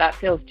their head. That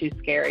feels too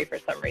scary for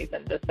some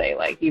reason to say,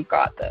 like, you've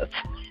got this,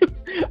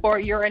 or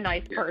you're a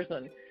nice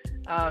person.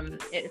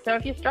 So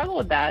if you struggle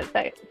with that,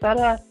 set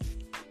a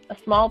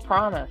small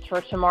promise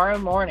for tomorrow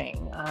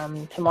morning.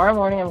 Tomorrow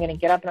morning I'm going to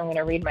get up and I'm going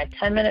to read my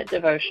 10-minute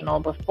devotional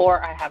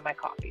before I have my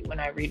coffee. When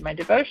I read my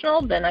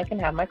devotional, then I can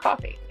have my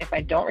coffee. If I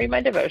don't read my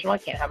devotional, I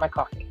can't have my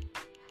coffee.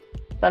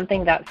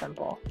 Something that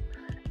simple.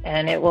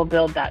 And it will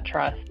build that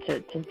trust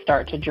to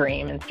start to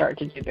dream and start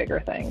to do bigger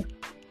things.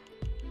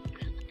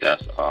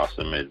 That's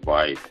awesome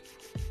advice,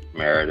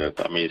 Meredith.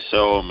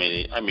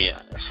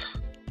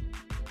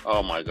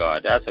 Oh my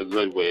God, that's a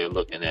good way of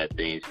looking at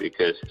things,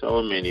 because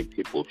so many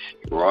people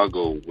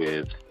struggle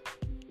with,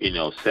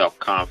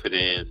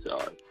 self-confidence,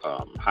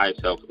 high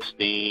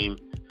self-esteem,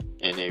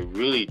 and they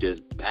really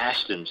just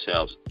bash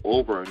themselves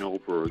over and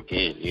over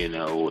again, and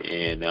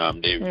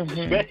they,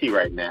 especially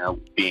right now,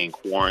 being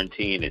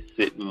quarantined, they're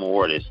sitting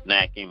more, they're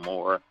snacking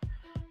more,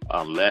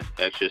 less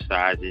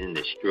exercising,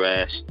 they're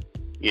stressed,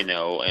 and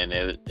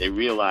they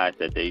realize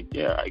that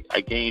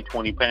I gained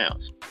 20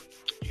 pounds,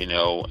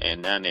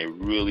 and now they're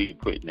really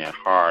putting that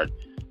hard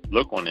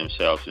look on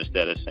themselves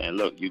instead of saying,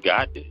 look, you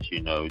got this,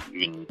 you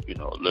can,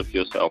 lift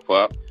yourself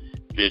up,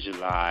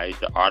 visualize.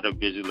 The art of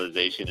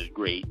visualization is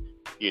great.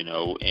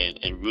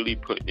 And really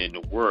putting in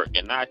the work,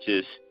 and not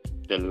just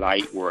the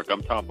light work.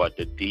 I'm talking about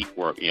the deep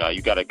work. You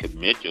got to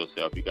commit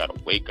yourself. You got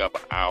to wake up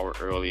an hour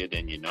earlier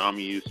than you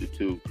normally used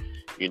to.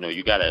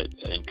 You got to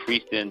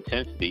increase the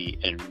intensity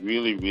and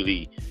really,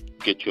 really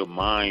get your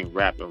mind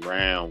wrapped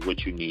around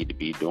what you need to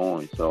be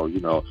doing. So,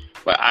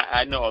 but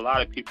I know a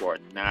lot of people are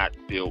not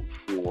built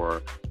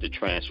for the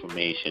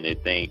transformation. They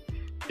think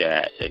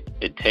that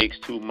it takes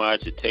too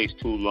much, it takes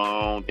too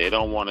long. They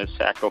don't want to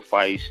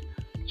sacrifice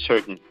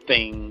certain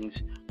things.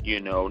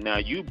 Now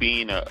you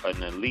being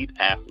an elite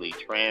athlete,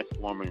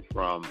 transforming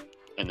from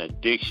an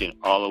addiction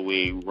all the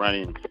way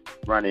running,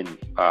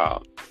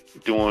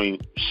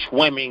 doing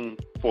swimming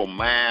for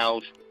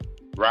miles,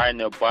 riding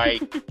a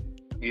bike,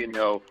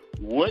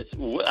 what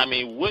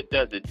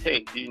does it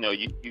take? You're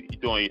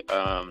doing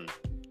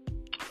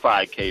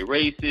 5K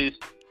races,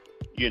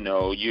 where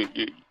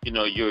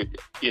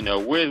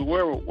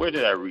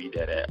did I read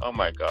that at? Oh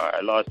my God,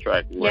 I lost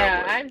track.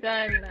 I've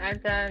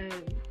done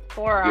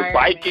 4 Ironmans,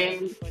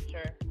 biking, which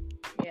are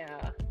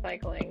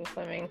cycling,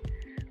 swimming.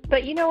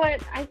 But you know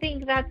what? I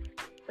think that's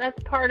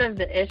part of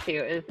the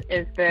issue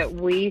is that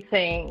we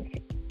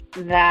think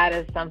that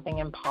is something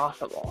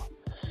impossible.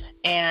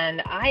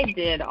 And I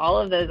did all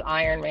of those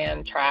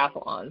Ironman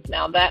triathlons.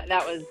 Now that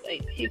was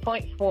a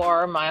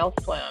 2.4 mile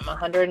swim,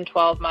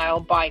 112 mile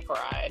bike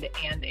ride,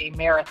 and a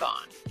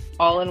marathon,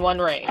 all in one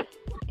race.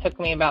 It took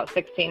me about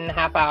 16 and a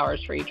half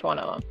hours for each one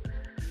of them.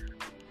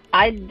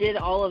 I did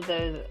all of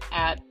those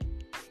at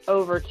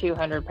over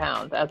 200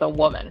 pounds as a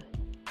woman.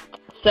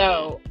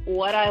 So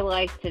what I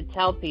like to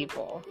tell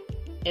people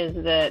is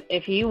that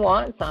if you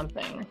want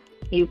something,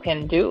 you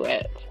can do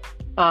it.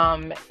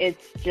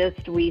 It's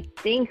just we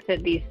think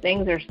that these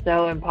things are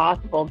so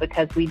impossible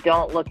because we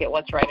don't look at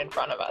what's right in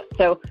front of us.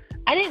 So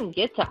I didn't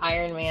get to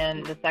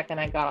Ironman the second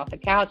I got off the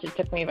couch. It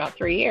took me about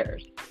 3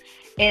 years.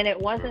 And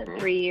it wasn't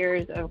 3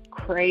 years of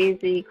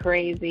crazy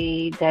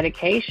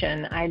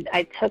dedication.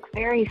 I took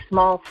very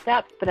small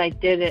steps, but I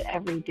did it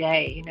every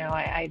day.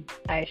 I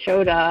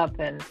showed up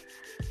and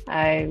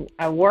I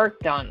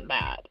worked on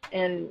that.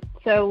 And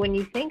so when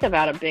you think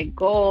about a big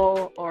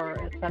goal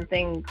or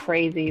something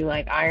crazy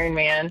like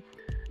Ironman,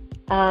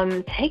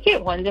 take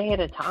it one day at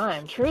a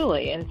time,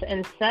 truly,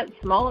 and set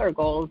smaller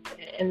goals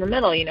in the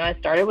middle. I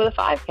started with a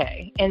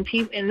 5K, and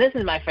this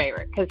is my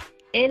favorite, because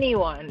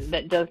anyone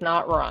that does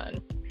not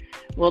run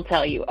will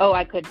tell you,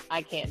 I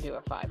can't do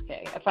a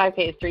 5K. A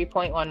 5K is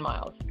 3.1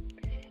 miles.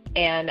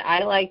 And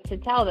I like to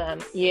tell them,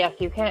 yes,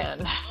 you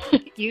can.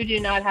 You do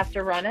not have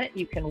to run it.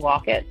 You can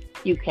walk it.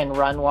 You can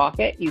walk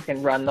it. You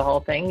can run the whole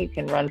thing. You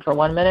can run for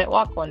 1 minute,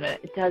 walk 1 minute.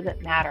 It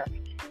doesn't matter.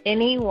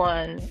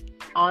 Anyone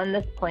on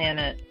this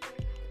planet,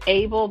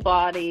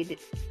 able-bodied,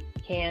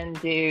 can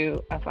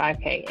do a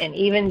 5K. And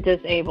even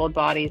disabled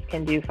bodies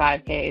can do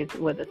 5Ks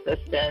with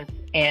assistance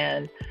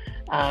and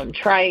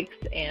trikes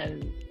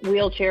and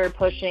wheelchair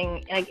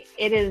pushing. Like,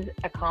 it is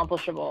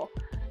accomplishable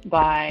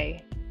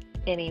by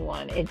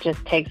anyone. It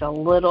just takes a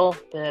little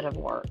bit of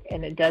work,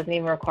 and it doesn't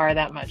even require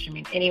that much. I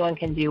mean, anyone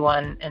can do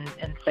one in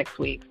 6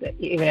 weeks,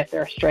 even if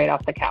they're straight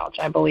off the couch.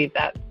 I believe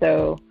that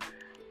so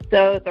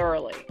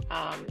thoroughly.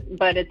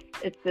 But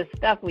it's the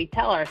stuff we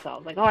tell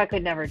ourselves, like, I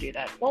could never do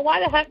that. Well,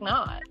 why the heck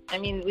not? I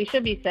mean, we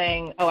should be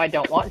saying, I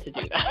don't want to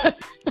do that.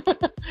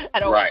 I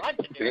don't want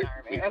to do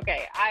it.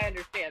 Okay, I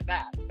understand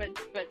that. But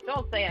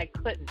don't say I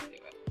couldn't do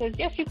it, because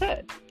yes, you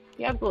could.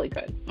 You absolutely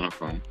could.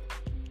 Mm-hmm.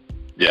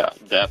 Yeah,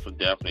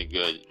 definitely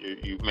good.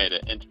 You made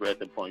an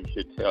interesting point. You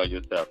should tell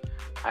yourself,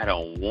 I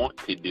don't want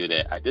to do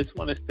that. I just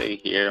want to stay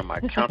here on my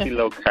comfy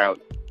little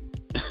couch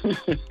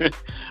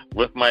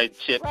with my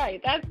chips. Right,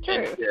 that's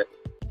true.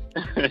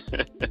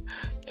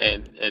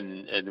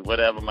 and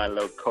whatever, my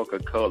little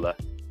Coca-Cola,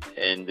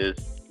 and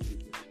just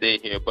stay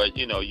here. But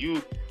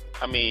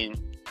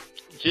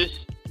just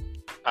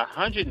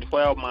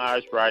 112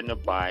 miles riding a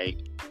bike,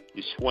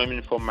 you're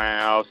swimming for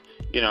miles.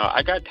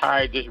 I got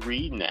tired just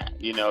reading that.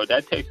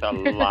 That takes a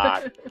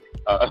lot.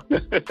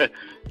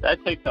 That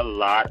takes a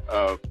lot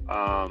of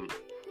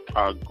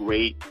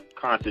great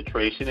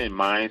concentration and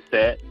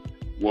mindset,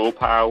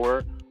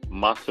 willpower,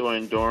 muscle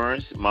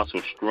endurance,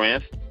 muscle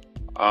strength,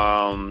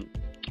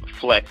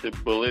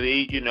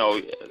 flexibility.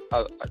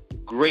 A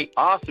great,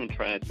 awesome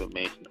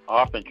transformation.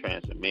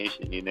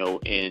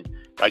 And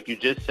like you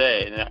just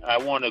said, and I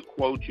want to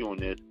quote you on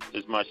this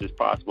as much as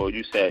possible.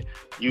 You said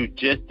you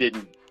just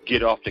didn't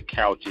get off the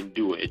couch and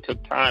do it. It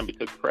took time. It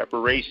took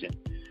preparation.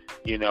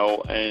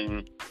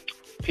 And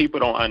people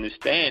don't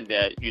understand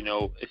that.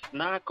 It's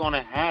not going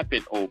to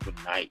happen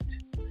overnight.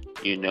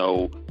 You're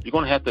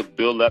going to have to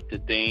build up to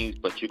things,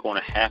 but you're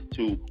going to have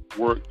to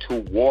work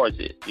towards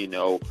it.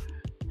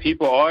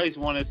 People always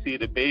want to see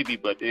the baby,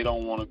 but they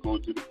don't want to go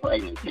to the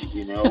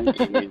pregnancy.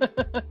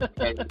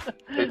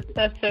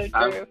 That's so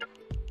true.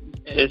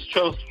 It's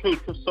so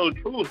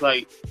true. It's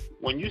like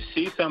when you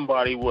see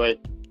somebody with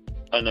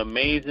an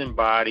amazing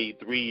body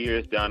 3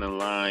 years down the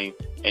line,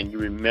 and you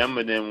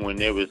remember them when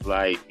they was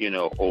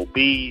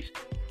obese,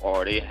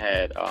 or they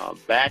had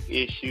back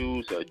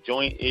issues or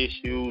joint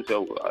issues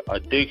or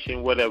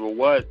addiction, whatever it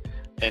was,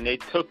 and they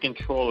took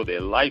control of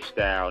their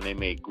lifestyle and they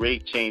made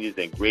great changes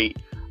and great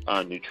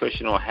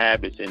nutritional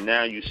habits, and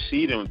now you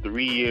see them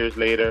 3 years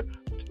later,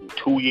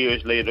 2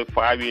 years later,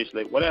 5 years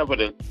later, whatever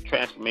the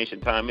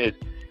transformation time is,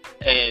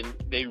 and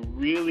they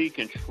really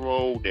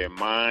control their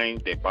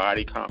mind, their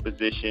body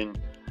composition,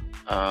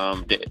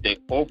 their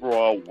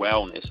overall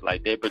wellness.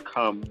 Like they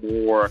become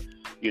more,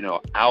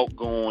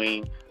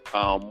 outgoing,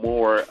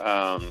 more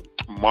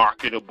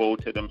marketable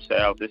to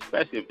themselves,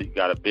 especially if they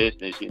got a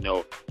business.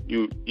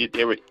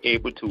 They were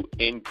able to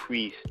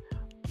increase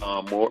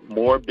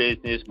more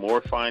business,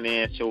 more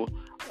financial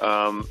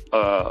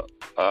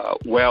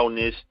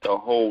wellness, the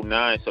whole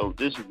nine. So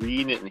just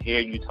reading it and hear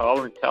you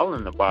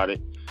telling about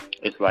it,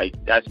 it's like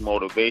that's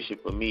motivation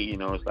for me.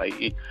 It's like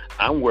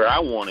I'm where I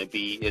want to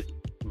be. It's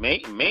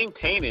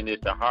maintaining is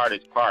the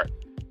hardest part,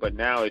 but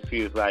now it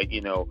feels like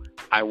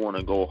I want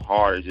to go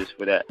harder just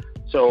for that.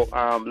 So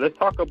let's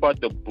talk about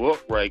the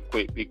book right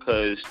quick,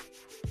 because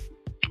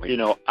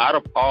out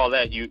of all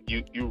that, you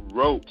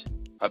wrote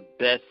a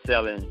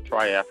best-selling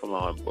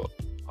triathlon book.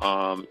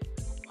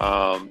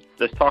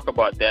 Let's talk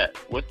about that.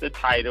 What's the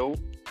title,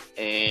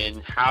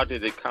 and how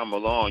did it come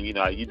along? You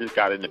just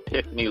got an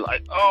epiphany,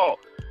 like, oh,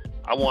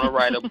 I want to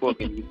write a book,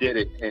 and you did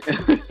it.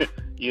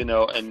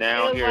 And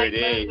now here it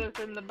is. Moses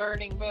in the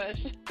burning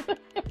bush.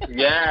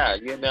 Yeah,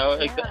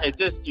 it's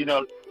just,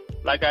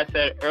 like I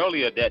said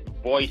earlier, that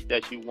voice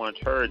that you once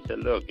heard said,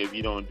 look, if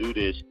you don't do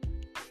this,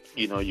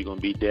 you're going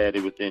to be dead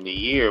within a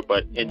year.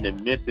 But in the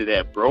midst of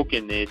that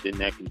brokenness and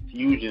that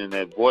confusion and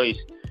that voice,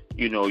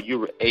 you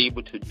were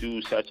able to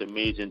do such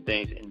amazing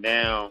things. And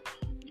now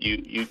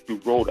you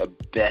wrote a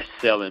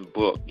best-selling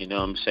book, you know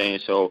what I'm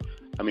saying? So,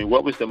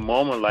 what was the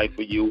moment like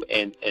for you?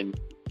 And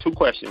two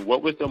questions.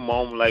 What was the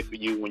moment like for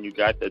you when you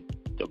got the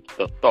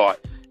thought?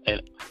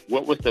 And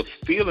what was the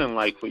feeling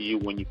like for you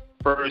when you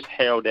first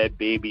held that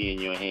baby in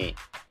your hand?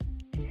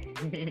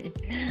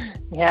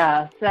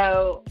 Yeah,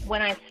 so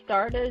when I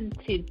started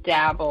to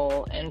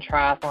dabble in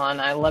triathlon,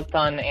 I looked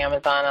on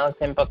Amazon, I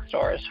looked in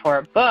bookstores for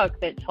a book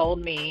that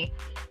told me,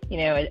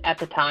 at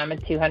the time, a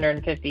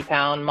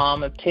 250-pound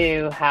mom of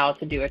two, how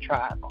to do a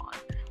triathlon.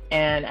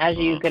 And as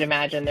you could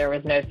imagine, there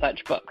was no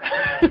such book.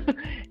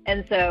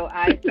 And so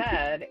I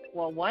said,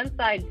 well, once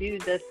I do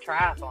this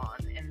triathlon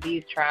and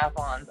these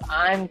triathlons,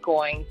 I'm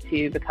going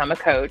to become a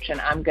coach,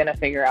 and I'm going to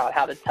figure out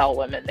how to tell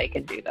women they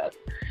can do this.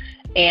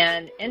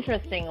 And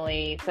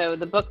interestingly, so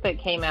the book that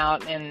came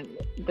out, and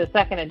the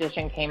second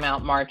edition came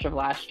out March of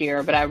last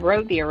year, but I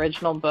wrote the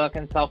original book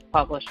and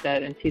self-published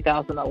it in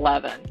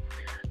 2011,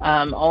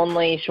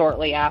 only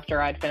shortly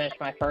after I'd finished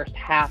my first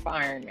half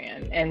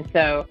Ironman. And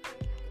so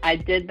I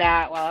did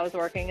that while I was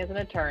working as an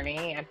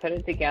attorney. I put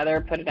it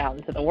together, put it out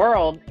into the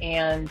world.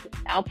 And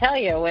I'll tell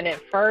you, when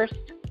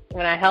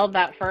I held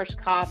that first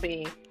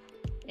copy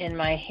in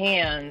my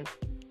hands,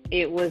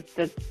 it was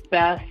the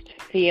best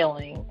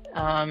feeling.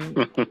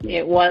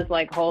 It was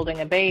like holding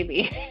a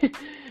baby.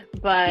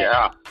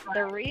 But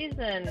the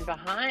reason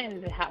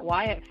behind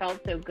why it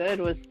felt so good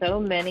was so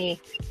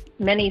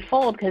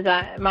many-fold, because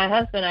my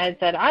husband, I had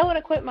said, I want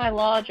to quit my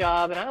law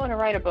job and I want to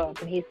write a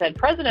book. And he said,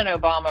 President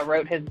Obama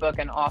wrote his book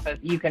in office.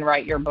 You can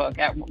write your book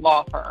at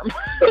law firm.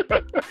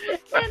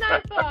 And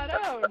I thought,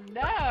 oh,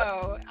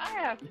 no, I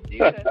have to do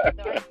this.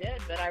 So I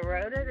did, but I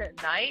wrote it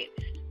at night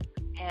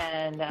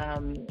and,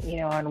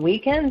 on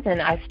weekends.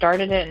 And I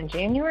started it in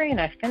January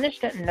and I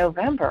finished it in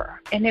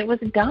November. And it was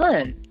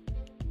done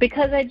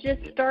because I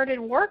just started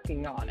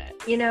working on it,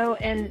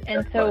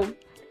 and so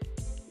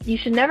you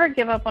should never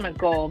give up on a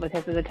goal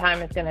because of the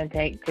time it's going to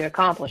take to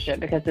accomplish it,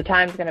 because the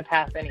time's going to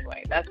pass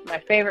anyway. That's my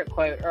favorite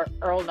quote,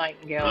 Earl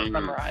Nightingale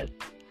summarized.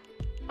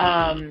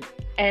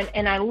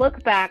 And I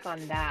look back on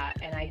that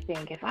and I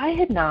think, if I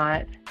had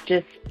not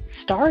just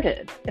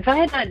started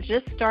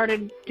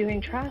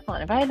doing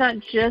triathlon, if I had not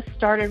just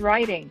started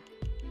writing,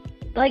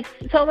 like,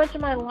 so much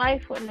of my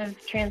life wouldn't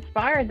have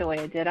transpired the way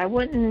it did.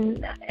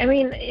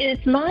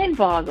 It's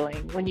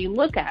mind-boggling when you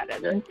look at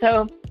it. And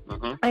so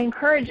I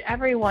encourage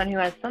everyone who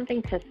has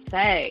something to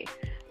say,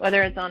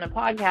 whether it's on a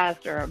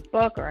podcast or a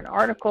book or an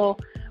article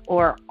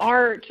or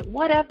art,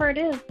 whatever it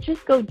is,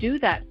 just go do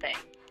that thing.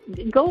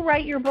 Go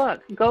write your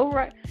book. Go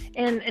write,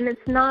 and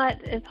it's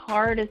not as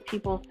hard as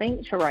people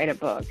think to write a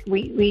book.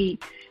 We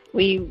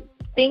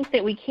think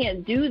that we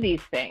can't do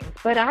these things,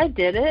 but I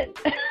did it,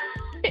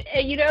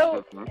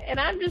 and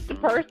I'm just a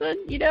person,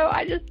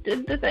 I just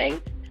did the thing,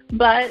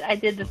 but I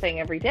did the thing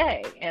every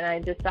day, and I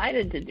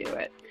decided to do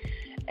it,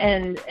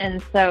 and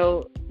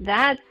so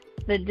that's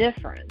the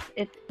difference.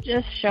 It's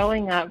just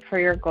showing up for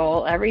your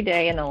goal every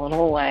day in a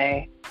little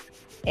way,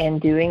 and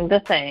doing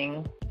the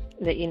thing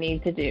that you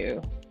need to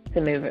do to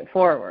move it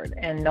forward.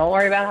 And don't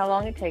worry about how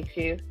long it takes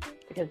you,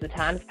 because the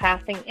time's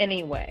passing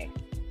anyway.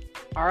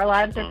 Our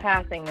lives are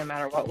passing no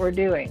matter what we're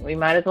doing. We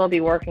might as well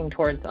be working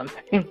towards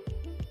something.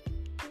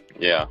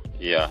 Yeah.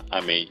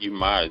 You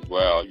might as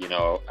well.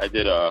 I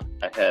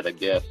had a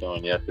guest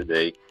on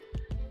yesterday,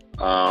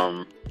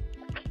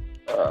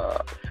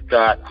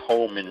 Scott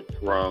Holman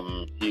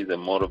he's a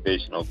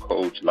motivational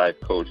coach, life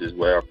coach as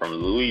well, from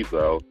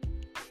Louisville,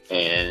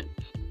 and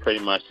pretty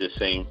much the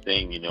same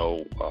thing.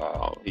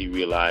 He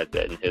realized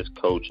that in his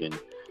coaching,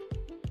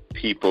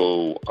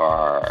 people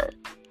are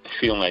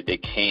feeling like they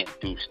can't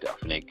do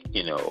stuff, and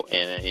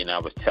and I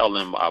was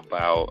telling him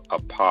about a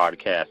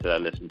podcast that I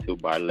listened to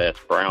by Les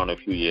Brown a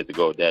few years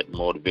ago that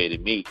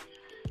motivated me.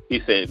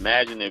 He said,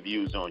 imagine if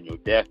you was on your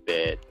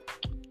deathbed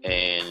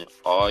and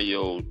all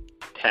your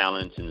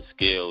talents and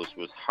skills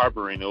was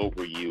hovering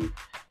over you,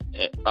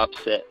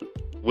 upset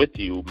with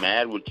you,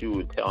 mad with you,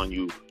 and telling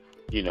you,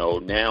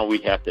 now we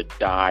have to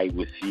die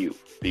with you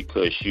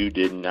because you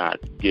did not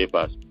give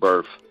us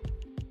birth,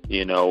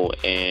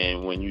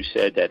 and when you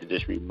said that, it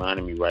just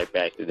reminded me right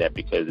back to that,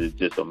 because it's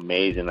just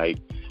amazing. Like,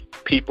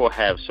 people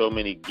have so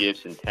many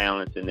gifts and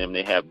talents in them.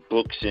 They have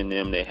books in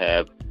them. They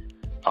have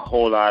a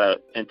whole lot of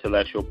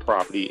intellectual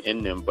property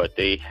in them, but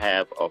they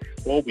have a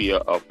phobia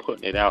of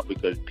putting it out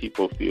because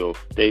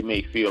they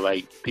may feel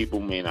like people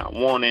may not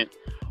want it,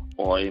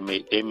 or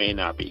they may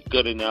not be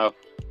good enough.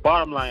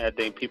 Bottom line, I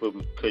think people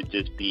could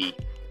just be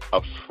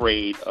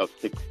afraid of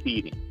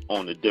succeeding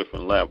on a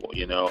different level,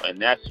 and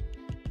that's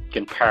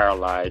can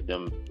paralyze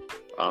them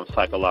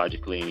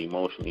psychologically and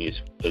emotionally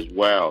as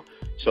well.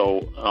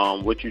 So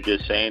what you're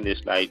just saying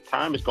is, like,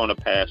 time is going to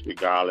pass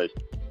regardless.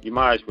 You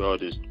might as well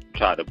just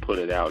try to put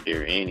it out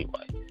there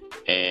anyway.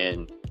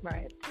 And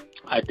right.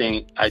 I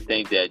think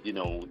that,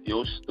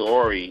 your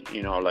story,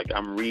 like,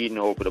 I'm reading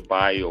over the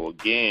bio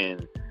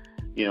again,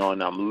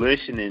 and I'm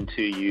listening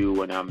to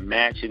you, and I'm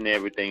matching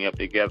everything up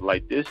together.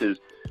 Like, this is,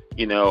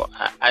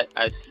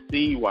 I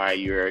see why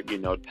you're,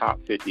 top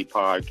 50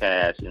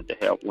 podcasts, and to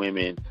help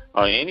women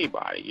or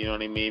anybody, you know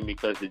what I mean?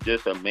 Because it's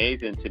just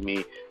amazing to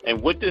me.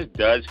 And what this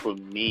does for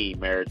me,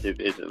 Meredith,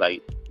 is,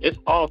 like, it's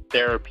all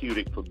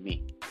therapeutic for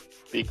me,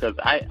 because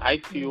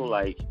I feel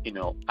like,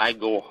 I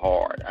go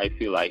hard. I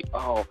feel like,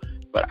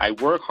 but I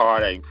work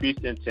hard, I increase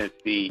the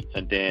intensity,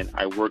 and then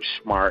I work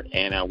smart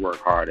and I work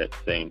hard at the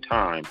same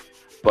time.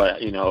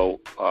 But,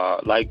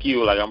 like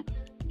you, like,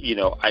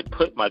 I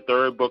put my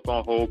third book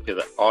on hold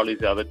because all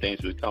these other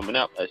things was coming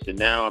up. I said,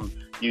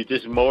 you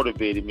just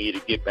motivated me to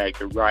get back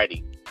to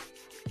writing.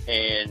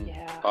 And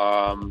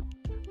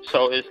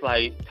so it's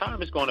like,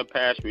 time is going to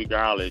pass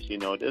regardless,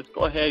 just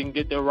go ahead and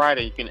get the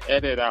writing. You can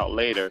edit it out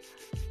later.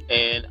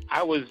 And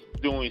I was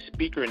doing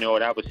speaker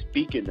note. I was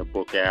speaking the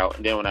book out.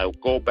 And then when I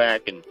go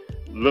back and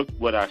look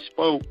what I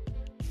spoke,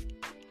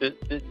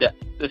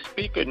 the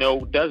speaker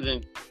note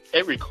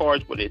it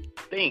records what it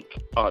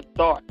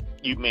thought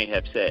you may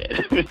have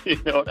said.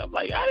 And I'm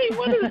like,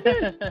 what is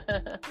this?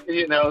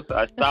 So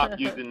I stopped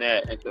using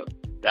that. And so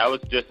that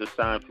was just a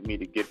sign for me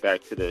to get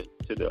back to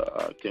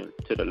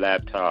the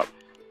laptop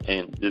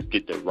and just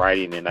get the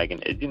writing, and I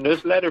can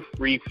just let it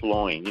free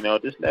flowing.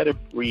 Just let it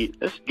free.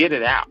 Let's get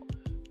it out.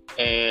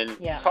 And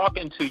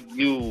talking to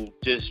you,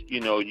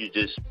 you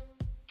just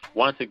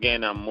once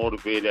again, I'm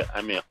motivated.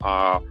 I'm in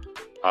awe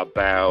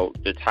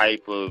about the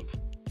type of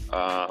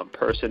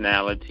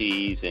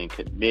personalities and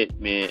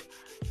commitment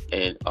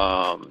and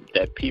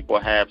that people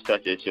have,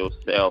 such as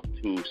yourself,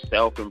 to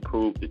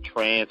self-improve, to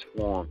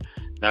transform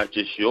not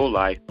just your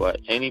life, but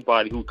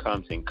anybody who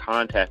comes in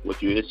contact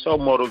with you. It's so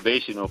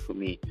motivational for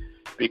me,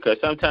 because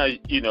sometimes,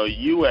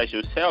 you as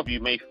yourself, you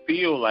may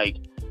feel like,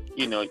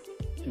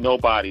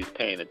 nobody's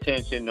paying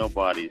attention,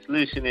 nobody's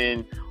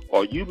listening,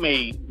 or you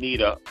may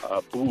need a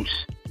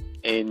boost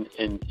in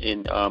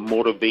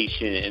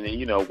motivation.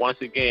 And,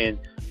 once again,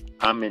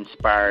 I'm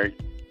inspired,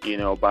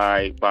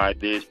 by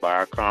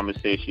our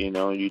conversation,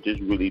 you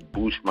just really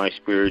boost my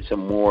spirit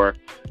some more,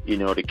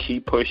 to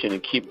keep pushing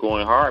and keep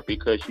going hard,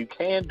 because you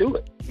can do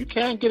it. You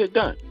can get it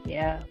done.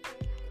 Yeah,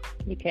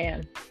 you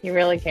can. You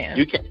really can.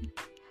 You can.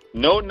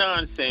 No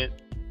nonsense,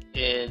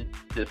 in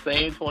the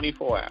same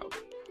 24 hours.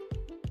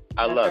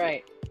 I That's love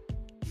right.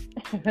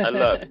 it. I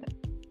love it.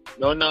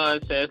 No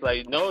nonsense.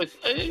 Like, no, it's,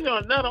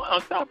 not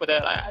on top of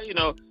that,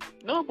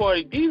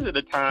 nobody, these are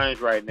the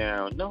times right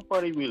now,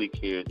 nobody really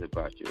cares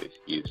about your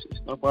excuses.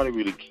 Nobody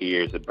really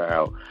cares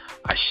about,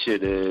 I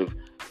should have,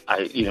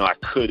 I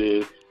could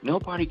have.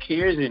 Nobody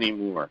cares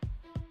anymore,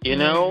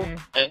 Mm-hmm.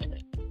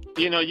 And,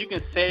 you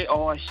can say,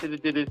 oh, I should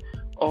have did it.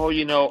 Oh,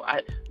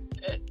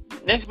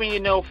 next thing you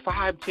know,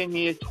 5, 10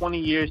 years, 20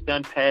 years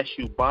done pass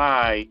you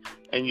by,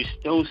 and you're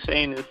still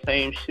saying the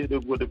same should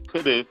have, would have,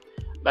 could have.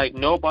 Like,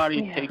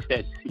 nobody takes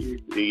that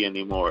seriously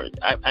anymore.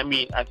 I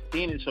mean, I've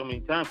seen it so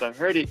many times. I've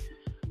heard it.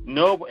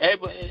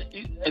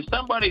 If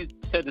somebody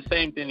said the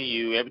same thing to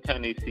you every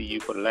time they see you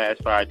for the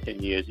last 5,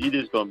 10 years, you're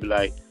just going to be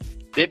like,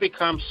 they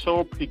become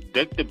so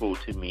predictable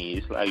to me.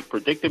 It's like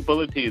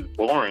predictability is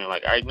boring.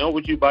 Like, I know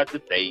what you're about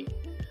to say.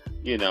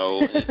 I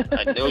know,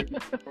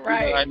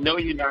 right. I know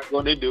you're not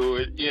going to do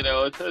it.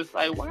 So it's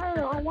like, why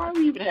are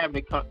we even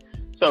having a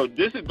So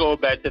this is going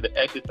back to the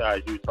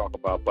exercise you talk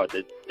about, but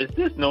is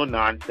this no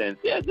nonsense?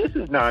 Yeah, this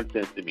is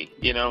nonsense to me.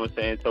 You know what I'm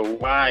saying? So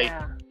why?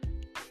 Yeah.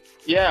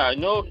 Yeah, I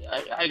know.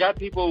 I got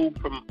people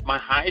from my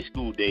high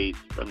school days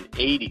from the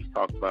 80s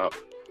talk about,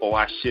 oh,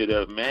 I should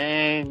have.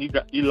 Man, man,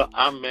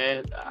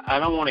 I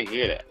don't want to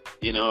hear that.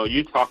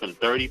 You're talking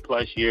 30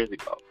 plus years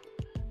ago.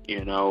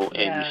 And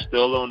you're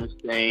still on the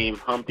same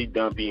Humpty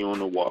Dumpty on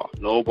the wall.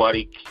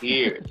 Nobody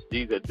cares.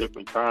 These are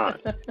different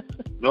times.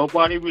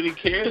 Nobody really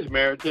cares,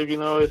 Meredith.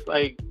 It's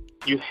like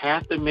you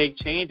have to make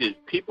changes.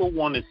 People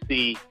want to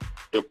see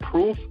the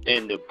proof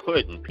in the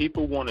pudding.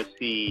 People want to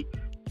see,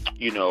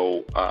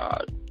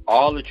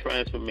 all the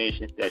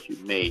transformations that you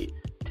made.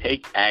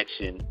 Take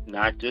action,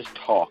 not just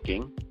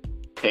talking.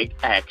 Take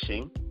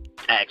action.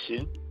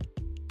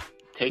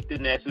 Take the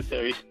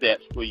necessary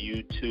steps for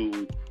you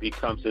to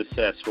become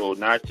successful,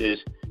 not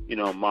just,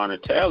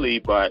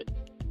 monetarily, but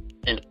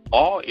in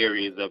all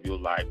areas of your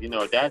life.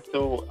 That's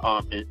so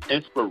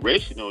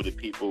inspirational to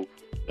people.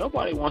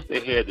 Nobody wants to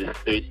hear the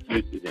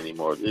excuses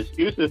anymore. The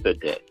excuses are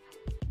dead.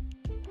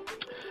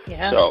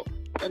 Yeah. So,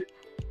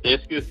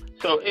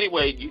 So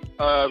anyway,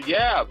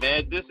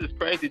 man, this is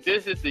crazy.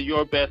 This is the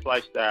Your Best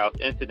Lifestyle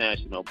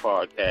International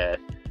podcast,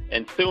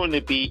 and soon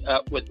to be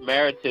up with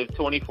Meredith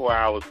 24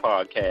 Hours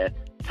podcast.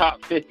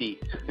 Top 50.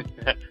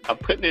 I'm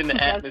putting in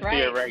the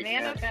atmosphere right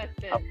now.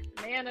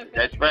 Manifest.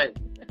 That's right.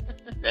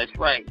 That's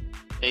right.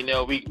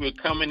 We're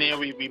coming in,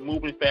 we're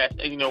moving fast.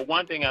 And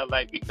one thing I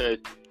like, because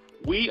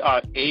we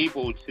are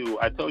able to,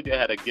 I told you I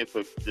had a gift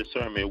of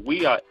discernment.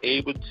 We are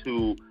able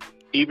to,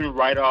 even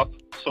right off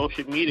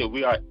social media,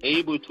 we are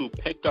able to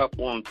pick up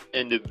on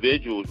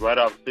individuals right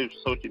off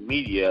social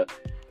media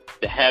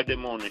to have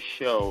them on the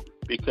show,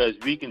 because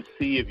we can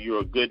see if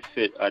you're a good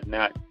fit or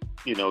not,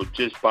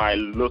 just by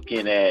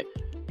looking at,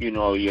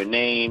 your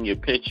name, your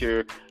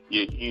picture,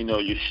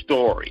 your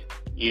story,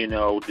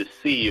 to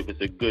see if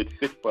it's a good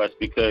fit for us.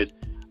 Because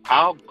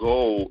our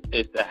goal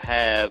is to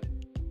have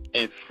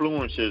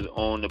influencers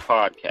on the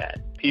podcast,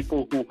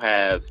 people who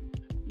have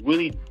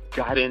really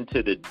got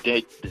into the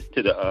ditch,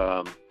 to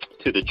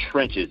the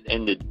trenches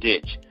in the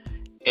ditch,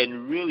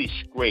 and really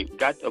scraped,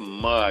 got the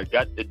mud,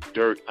 got the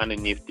dirt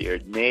underneath their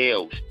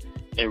nails,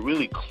 and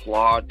really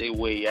clawed their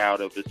way out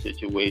of the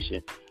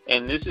situation.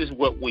 And this is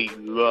what we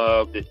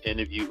love, to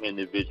interview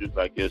individuals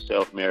like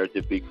yourself,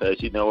 Meredith,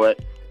 because you know what?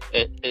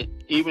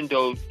 Even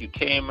though you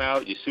came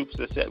out, you're super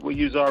successful,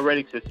 you're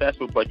already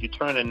successful, but you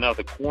turn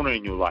another corner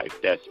in your life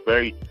that's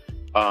very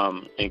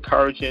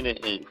encouraging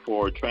and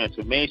for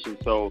transformation.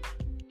 So,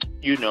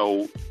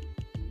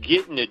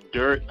 getting the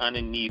dirt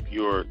underneath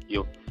your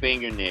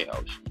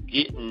fingernails,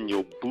 getting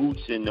your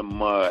boots in the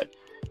mud,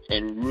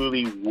 and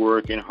really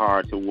working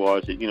hard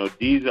towards it.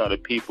 These are the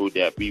people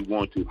that we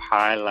want to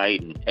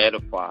highlight and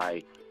edify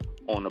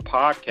on the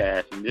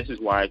podcast. And this is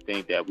why I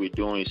think that we're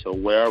doing so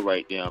well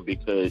right now,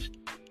 because,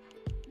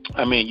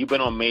 you've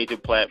been on major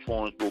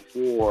platforms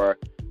before,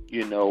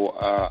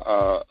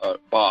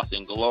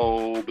 Boston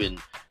Globe and,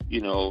 a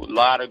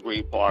lot of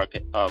great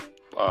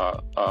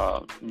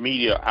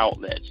media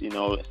outlets,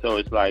 So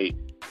it's like,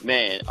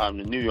 man,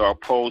 the New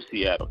York Post,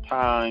 Seattle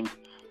Times,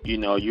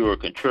 you're a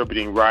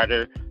contributing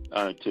writer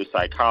to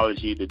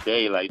Psychology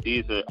Today. Like,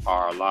 these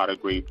are a lot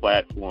of great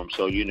platforms.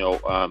 So,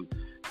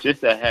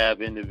 just to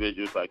have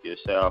individuals like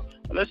yourself.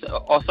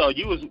 Also,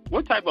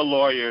 what type of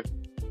lawyer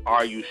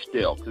are you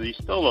still? Because you're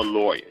still a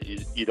lawyer.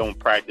 You don't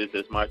practice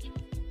as much.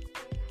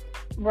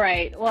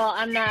 Right. Well,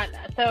 I'm not.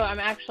 So I'm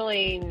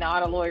actually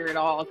not a lawyer at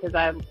all, because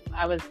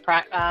I was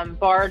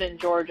barred in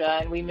Georgia,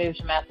 and we moved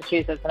to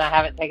Massachusetts, and I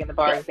haven't taken the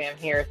bar exam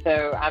here.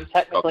 So I'm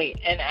technically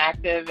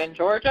inactive in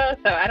Georgia.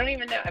 So I don't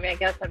even know. I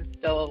guess I'm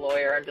still a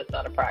lawyer. I'm just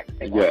not a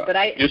practicing lawyer.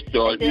 But you're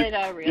still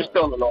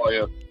a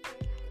lawyer.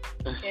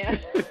 Yeah.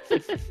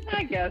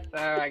 I guess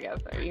so.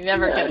 You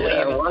never can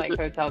leave. It's like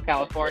Hotel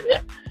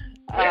California.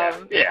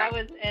 I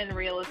was in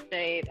real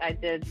estate. I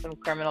did some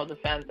criminal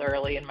defense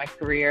early in my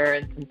career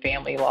and some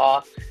family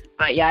law.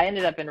 I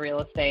ended up in real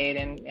estate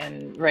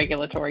and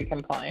regulatory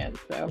compliance.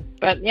 So,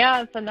 but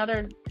yeah, it's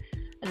another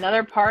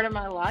part of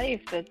my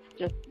life that's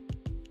just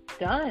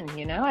done.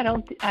 I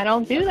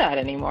don't do that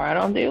anymore. I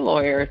don't do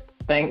lawyer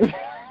things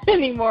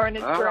anymore, and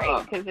it's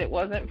great because it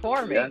wasn't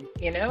for me.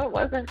 Yeah. It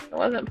wasn't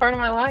part of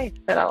my life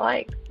that I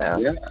liked.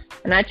 So,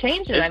 and I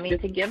changed it. I mean,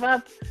 to give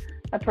up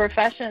a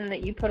profession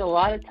that you put a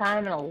lot of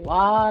time and a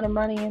lot of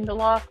money into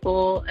law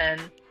school, and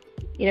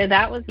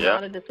that was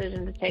not a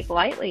decision to take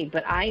lightly.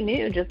 But I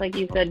knew, just like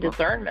you said,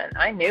 discernment.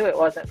 I knew it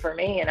wasn't for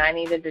me, and I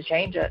needed to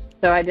change it.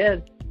 So I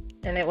did,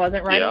 and it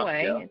wasn't right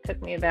away. Yeah. It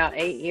took me about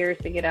 8 years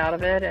to get out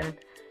of it and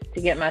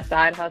to get my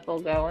side hustle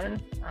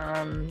going.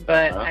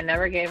 But I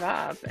never gave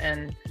up,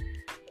 and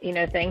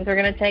things are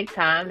going to take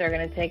time. They're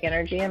going to take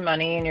energy and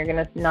money, and you're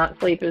going to not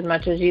sleep as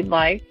much as you'd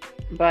like.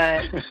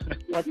 But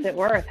what's it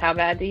worth? How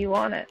bad do you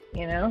want it?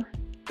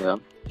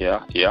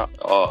 Yeah.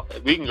 Oh,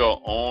 we can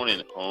go on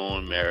and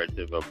on,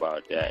 Meredith,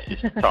 about that.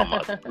 You're talking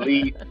about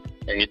sleep,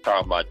 and you're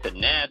talking about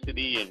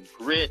tenacity and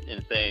grit,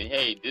 and saying,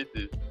 hey, this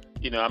is,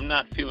 I'm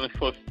not feeling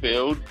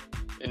fulfilled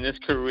in this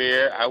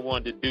career. I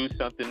want to do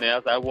something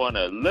else. I want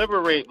to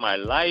liberate my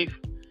life.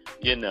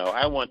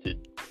 I want to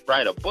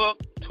write a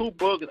book, 2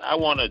 books. I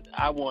want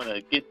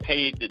to get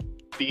paid to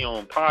be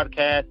on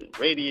podcasts and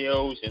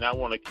radios, and I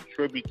want to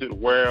contribute to the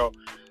world.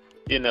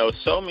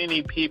 So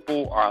many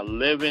people are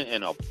living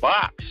in a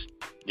box.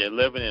 They're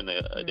living in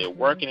they're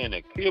working in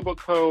a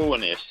cubicle,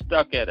 and they're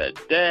stuck at a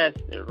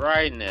desk. They're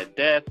writing at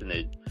desk, and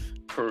their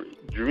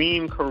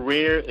dream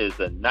career is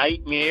a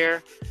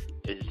nightmare.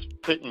 It's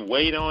putting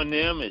weight on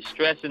them. It's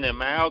stressing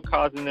them out,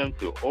 causing them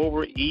to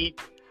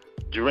overeat,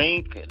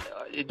 drink.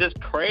 It's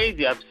just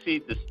crazy. I've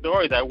seen the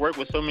stories. I work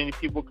with so many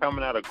people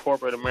coming out of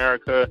corporate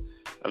America.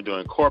 I'm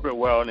doing corporate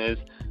wellness,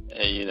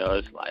 and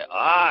it's like,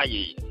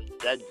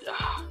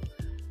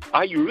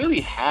 are you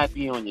really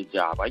happy on your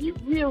job? Are you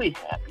really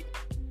happy?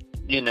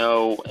 And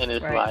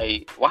it's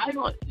like, why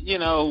don't,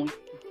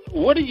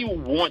 what do you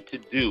want to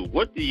do?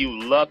 What do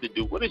you love to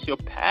do? What is your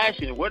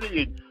passion? What are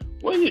your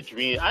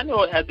dreams? I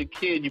know as a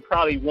kid you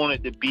probably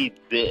wanted to be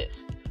this,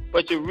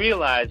 but you're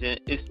realizing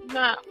it's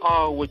not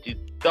all what you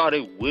thought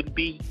it would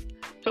be.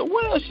 So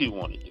what else you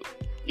want to do?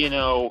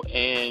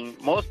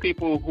 And most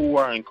people who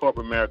are in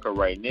corporate America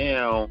right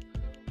now,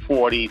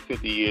 40,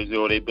 50 years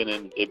old, they've been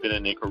in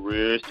their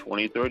careers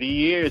 20, 30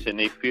 years, and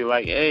they feel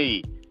like,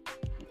 hey,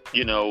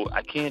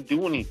 I can't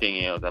do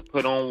anything else. I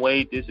put on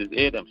weight. This is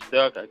it. I'm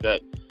stuck. I got,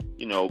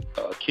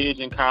 kids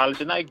in college,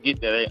 and I get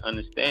that. I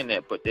understand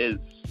that, but they're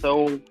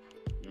so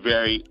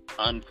very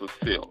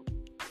unfulfilled.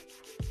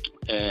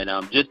 And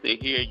just to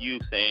hear you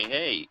saying,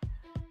 hey,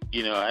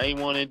 I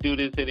didn't want to do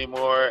this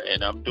anymore,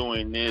 and I'm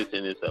doing this,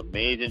 and it's an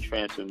amazing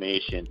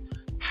transformation.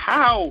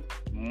 How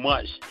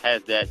much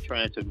has that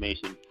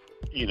transformation,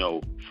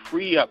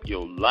 free up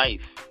your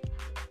life,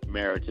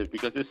 Meredith?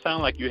 Because it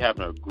sounds like you're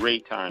having a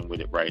great time with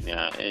it right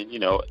now. And,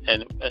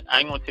 and I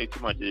ain't going to take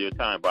too much of your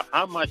time, but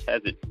how much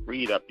has it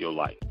freed up your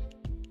life?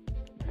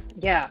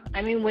 Yeah.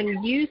 I mean,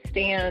 when you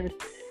stand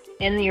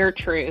in your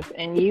truth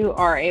and you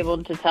are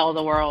able to tell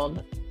the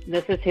world,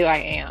 this is who I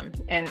am.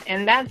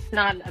 And that's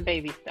not a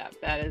baby step.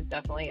 That is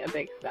definitely a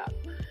big step.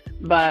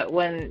 But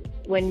when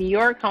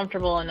you're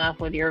comfortable enough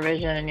with your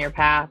vision and your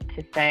path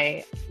to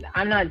say,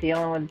 I'm not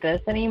dealing with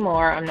this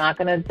anymore. I'm not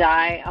going to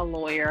die a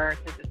lawyer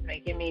because it's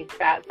making me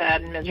fat,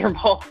 sad, and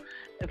miserable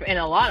in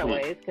a lot of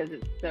ways, because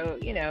it's so,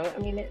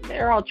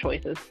 they're all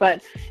choices.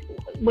 But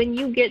when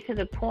you get to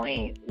the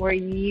point where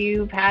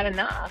you've had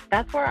enough,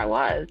 that's where I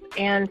was.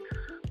 And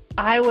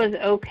I was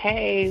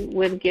okay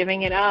with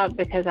giving it up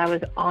because I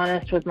was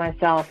honest with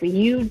myself.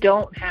 You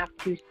don't have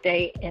to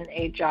stay in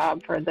a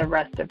job for the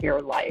rest of your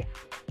life.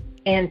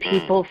 And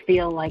people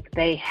feel like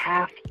they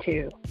have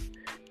to.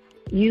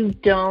 You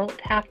don't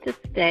have to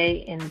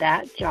stay in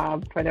that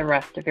job for the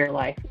rest of your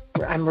life.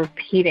 I'm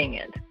repeating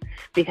it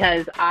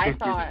because I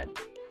thought,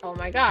 oh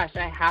my gosh,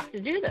 I have to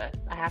do this.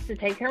 I have to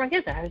take care of my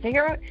kids. I have to take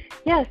care of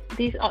yes,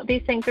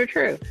 these things are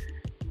true.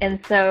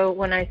 And so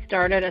when I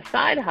started a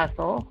side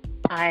hustle,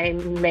 I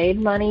made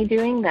money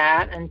doing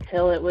that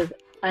until it was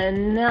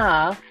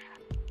enough.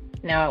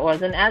 Now, it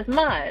wasn't as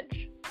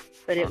much,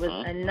 but it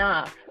was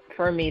enough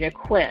for me to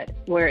quit,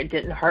 where it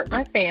didn't hurt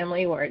my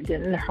family, where it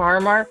didn't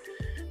harm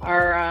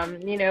our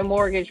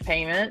mortgage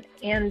payment.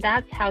 And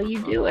that's how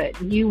you do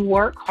it. You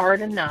work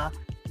hard enough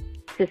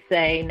to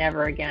say,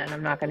 never again.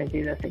 I'm not going to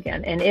do this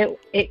again. And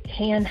it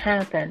can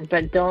happen,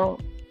 but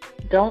don't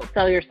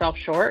sell yourself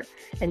short,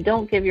 and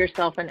don't give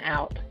yourself an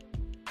out,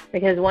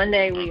 because one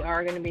day we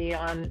are going to be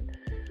on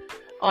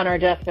our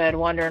deathbed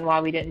wondering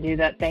why we didn't do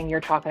that thing you're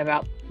talking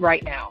about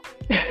right now.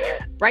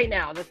 Right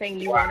now, the thing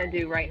you want to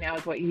do right now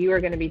is what you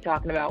are going to be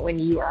talking about when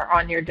you are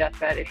on your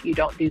deathbed if you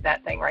don't do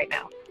that thing right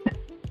now.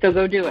 So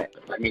go do it.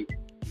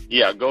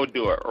 Go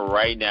do it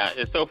right now.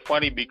 It's so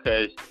funny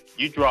because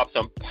you dropped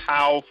some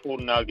powerful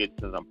nuggets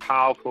and some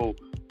powerful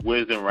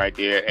wisdom right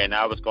there, and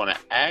I was going to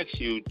ask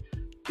you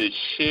to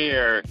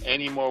share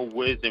any more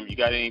wisdom. You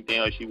got anything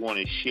else you want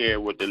to share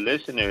with the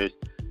listeners,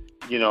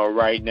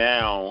 right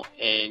now?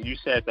 And you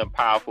said some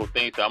powerful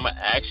things, so I'm going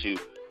to ask you,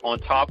 on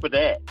top of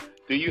that,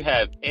 do you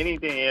have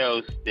anything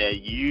else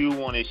that you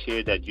want to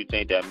share that you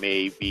think that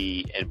may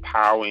be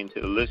empowering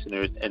to the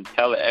listeners, and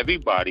tell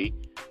everybody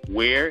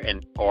where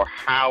and or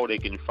how they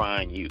can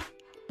find you.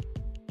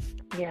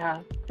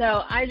 Yeah.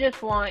 So I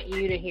just want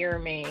you to hear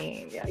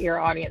me, your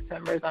audience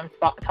members. I'm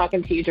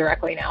talking to you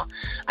directly now.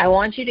 I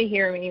want you to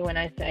hear me when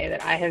I say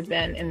that I have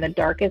been in the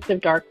darkest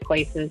of dark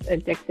places,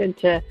 addicted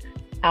to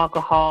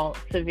alcohol,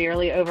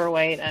 severely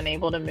overweight,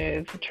 unable to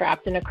move,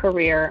 trapped in a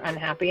career,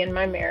 unhappy in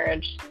my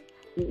marriage,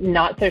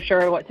 not so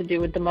sure what to do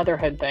with the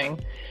motherhood thing.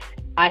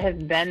 I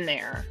have been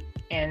there,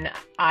 and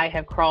I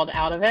have crawled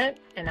out of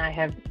it, and I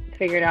have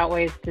figured out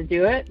ways to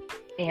do it,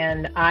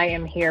 and I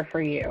am here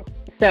for you.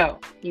 So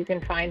you can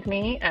find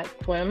me at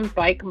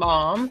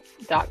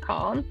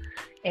swimbikemom.com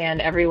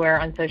and everywhere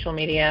on social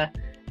media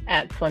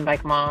at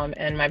swimbikemom.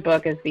 And my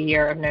book is The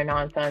Year of No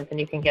Nonsense, and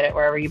you can get it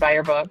wherever you buy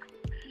your books.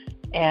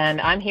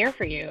 And I'm here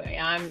for you.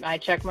 I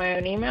check my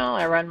own email.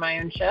 I run my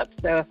own ship.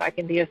 So if I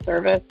can be of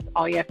service,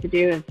 all you have to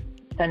do is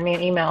send me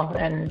an email.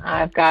 And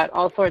I've got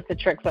all sorts of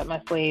tricks up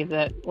my sleeve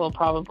that will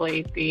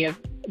probably be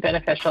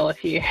beneficial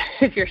if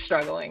you're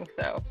struggling.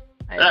 So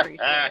I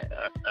appreciate it.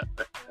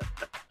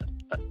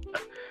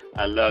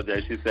 I love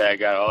that. She said, I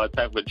got all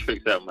type of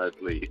tricks up my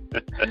sleeve.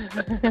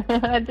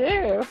 I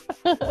do.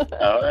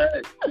 All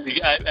right.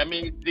 I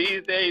mean,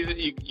 these days,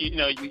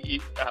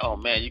 oh,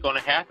 man, you're going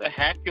to have to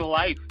hack your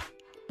life.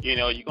 You're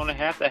going to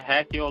have to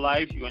hack your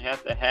life. You're going to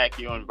have to hack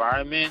your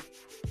environment.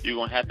 You're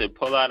going to have to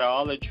pull out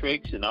all the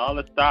tricks and all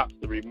the stops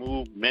to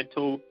remove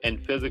mental and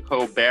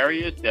physical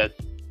barriers that's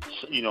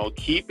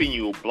keeping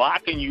you,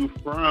 blocking you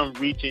from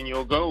reaching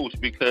your goals,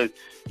 because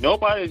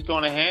nobody's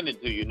going to hand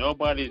it to you.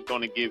 Nobody's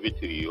going to give it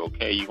to you,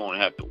 okay? You're going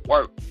to have to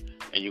work,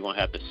 and you're going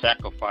to have to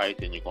sacrifice,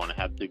 and you're going to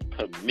have to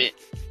commit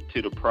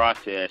to the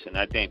process. And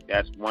I think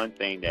that's one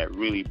thing that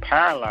really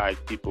paralyzes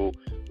people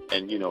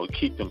and,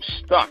 keep them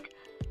stuck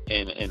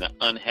in an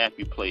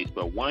unhappy place.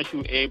 But once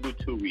you're able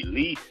to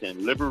release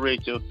and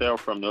liberate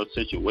yourself from those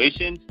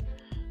situations,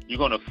 you're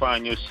going to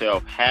find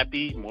yourself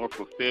happy, more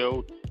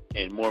fulfilled,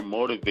 and more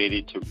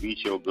motivated to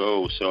reach your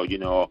goals. So,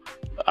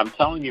 I'm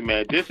telling you,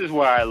 man, this is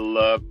why I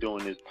love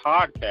doing this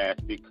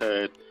podcast,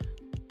 because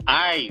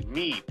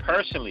me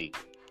personally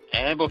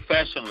and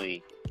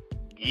professionally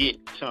get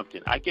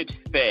something. I get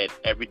fed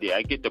every day.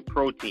 I get the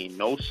protein,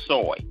 no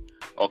soy.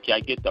 Okay,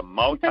 I get the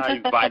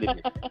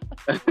multivitamin.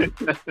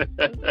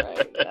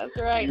 That's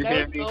right.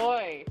 No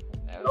soy.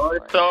 No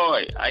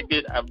soy.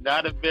 I'm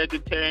not a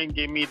vegetarian.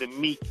 Give me the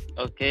meat,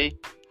 okay?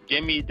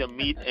 Give me the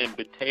meat and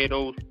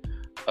potatoes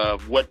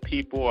of what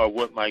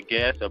my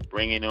guests are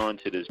bringing on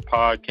to this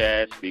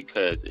podcast,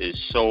 because it's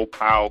so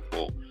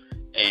powerful.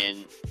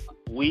 And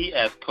we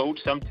as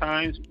coaches,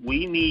 sometimes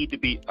we need to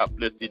be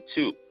uplifted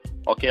too.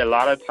 Okay, a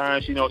lot of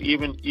times,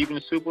 even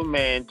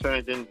Superman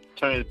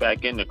turns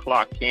back into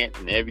Clark Kent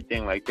and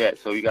everything like that.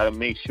 So you got to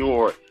make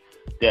sure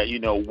that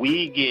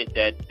we get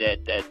that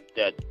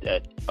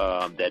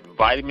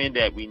vitamin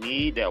that we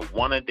need, that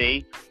one a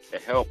day, to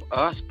help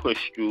us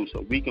push through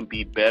so we can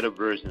be better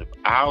versions of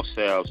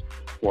ourselves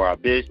for our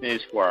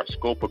business, for our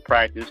scope of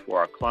practice, for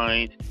our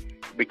clients,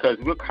 because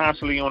we're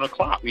constantly on the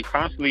clock. We're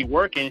constantly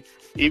working.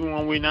 Even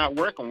when we're not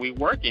working, we're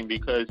working,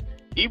 because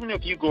even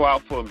if you go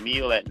out for a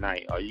meal at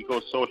night or you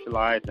go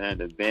socialize at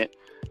an event,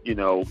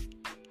 you're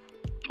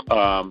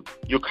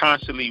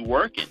constantly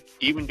working.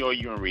 Even though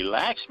you're in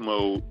relaxed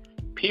mode,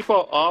 people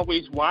are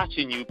always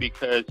watching you,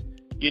 because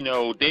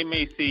they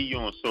may see you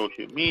on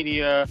social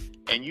media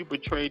and you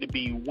portray to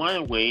be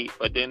one way,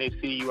 but then they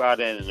see you out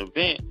at an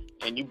event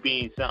and you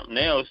being something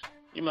else.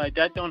 You're like,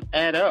 that don't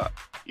add up,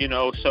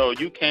 so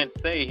you can't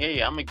say,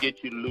 hey, I'm going to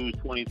get you to lose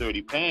 20,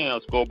 30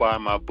 pounds, go buy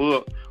my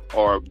book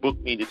or book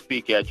me to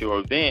speak at your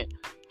event,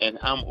 and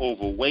I'm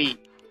overweight.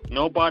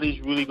 Nobody's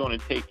really going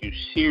to take you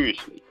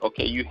seriously,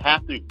 okay? You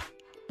have to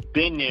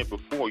been there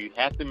before. You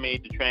have to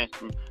make the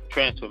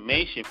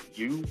transformation for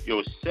you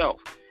yourself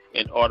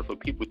in order for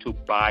people to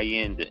buy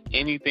into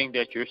anything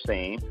that you're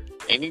saying,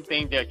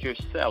 anything that you're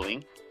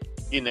selling.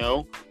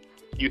 You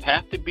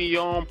have to be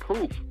your own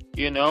proof,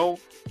 and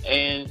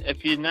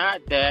if you're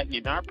not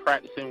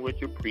practicing what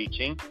you're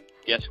preaching,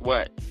 guess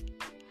what?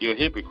 You're a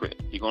hypocrite.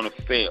 You're going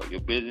to fail.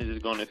 Your business is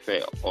going to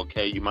fail,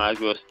 okay? You might as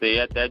well stay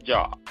at that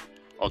job,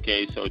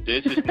 okay? So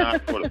this is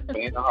not for the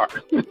faint of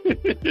heart.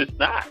 It's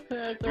not.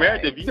 That's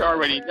Meredith, right. you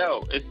already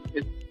know.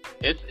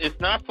 It's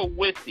not for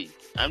wussies.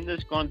 I'm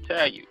just going to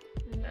tell you.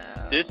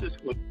 No. This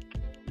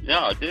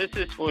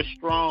is for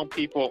strong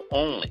people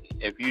only.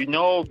 If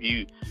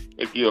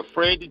you're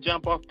afraid to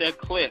jump off that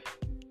cliff,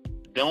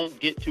 don't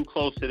get too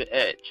close to the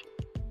edge,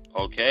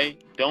 okay?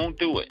 Don't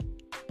do it,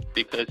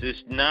 because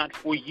it's not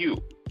for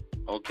you,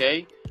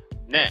 okay?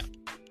 Now,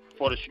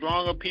 for the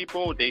stronger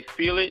people, they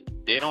feel it.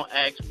 They don't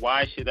ask,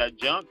 why should I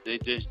jump? They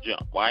just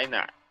jump. Why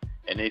not?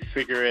 And they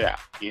figure it out,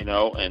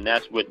 and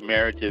that's what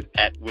Meredith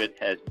Atwood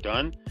has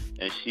done,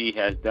 and she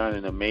has done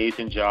an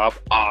amazing job.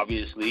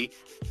 Obviously,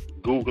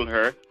 Google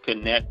her,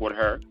 connect with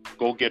her,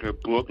 go get her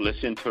book,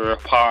 listen to her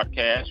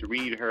podcast,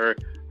 read her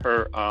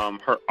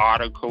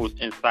articles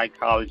in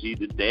Psychology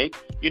Today.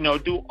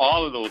 Do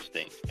all of those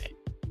things, man,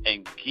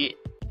 and get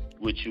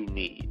what you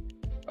need.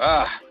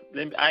 I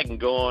can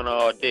go on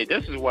all day.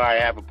 This is why I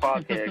have a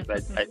podcast.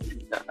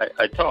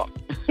 I talk.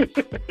 Well,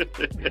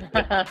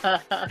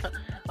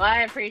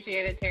 I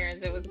appreciate it,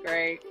 Terrence. It was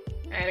great.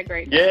 I had a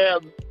great time. Yeah,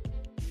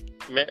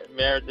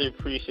 Meredith,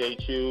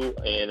 appreciate you,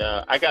 and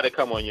I got to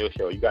come on your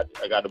show. I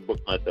got to book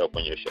myself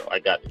on your show. I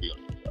got to be on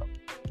your show.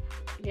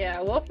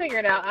 Yeah, we'll figure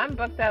it out. I'm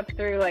booked up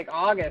through like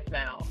August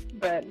now,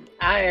 but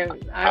I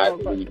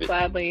will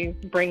gladly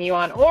bring you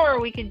on, or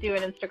we could do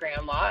an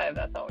Instagram live.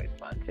 That's always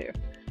fun too.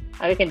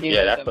 I can do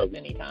that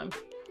anytime.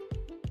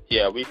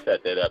 Yeah, we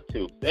set that up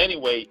too.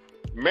 Anyway,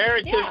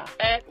 Meredith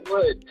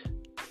Atwood.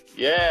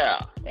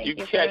 Yeah, you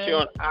can catch her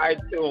on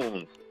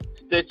iTunes,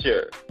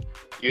 Stitcher,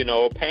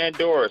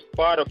 Pandora,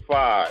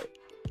 Spotify,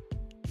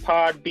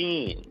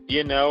 Podbean.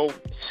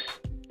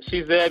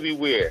 She's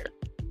everywhere.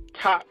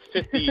 Top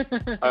 50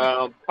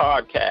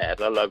 podcast.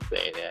 I love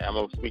saying that. I'm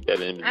going to speak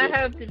that in. I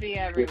hope to be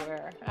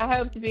everywhere.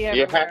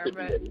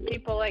 But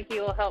people like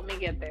you will help me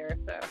get there.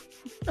 So.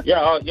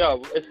 yeah,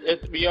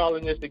 it's we all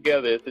in this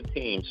together. It's a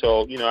team.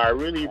 So, I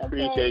really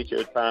appreciate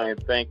your time.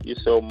 Thank you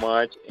so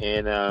much.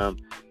 And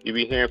you'll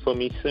be hearing from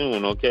me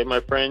soon. Okay,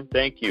 my friend?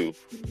 Thank you.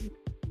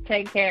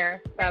 Take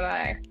care.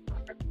 Bye-bye.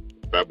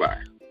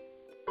 Bye-bye.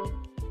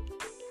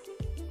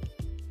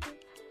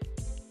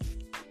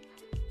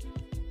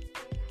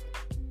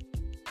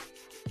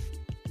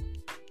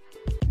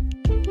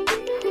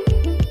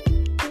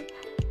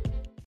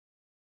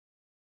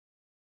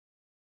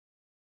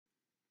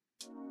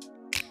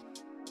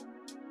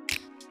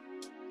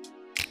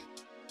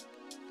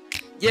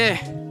 Yeah.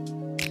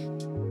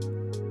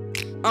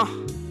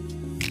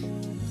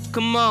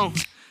 Come on.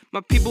 My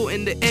people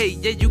in the A,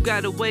 yeah, you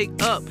gotta wake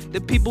up. The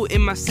people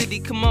in my city,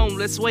 come on,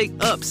 let's wake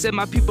up. Said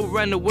my people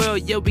around the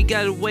world, yeah, we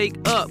gotta wake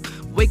up.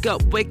 Wake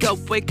up, wake up,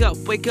 wake up,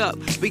 wake up.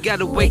 We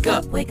gotta wake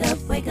up. Wake up,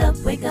 wake up,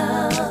 wake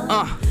up.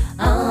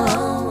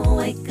 Oh,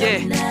 wake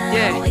up now.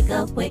 Yeah. Wake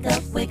up, wake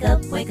up, wake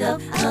up, wake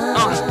up.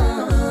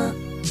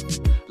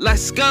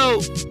 Let's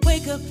go.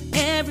 Wake up,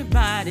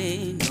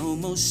 everybody. No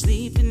more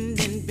sleeping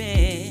in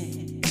bed.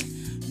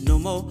 No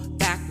more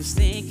backwards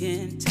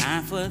thinking.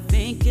 Time for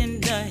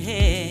thinking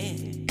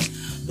ahead.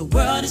 The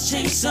world has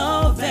changed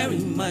so very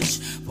much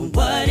from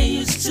what it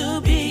used to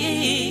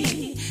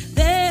be.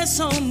 There's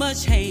so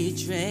much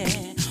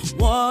hatred,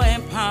 war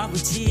and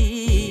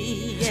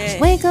poverty. Yeah.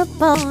 Wake up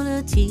all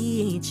the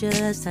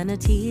teachers, time to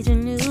teach a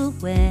new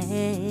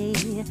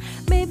way.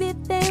 Maybe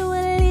they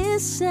will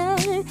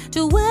listen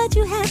to what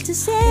you have to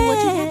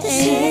say.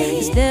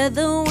 'Cause they're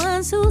the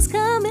ones who's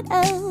coming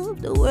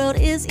up. The world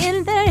is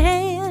in their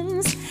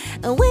hands.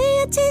 And when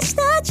you teach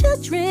the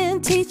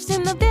children, teach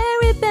them the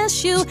very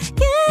best you can.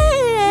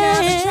 Now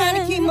I've been trying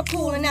to keep my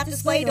cool and not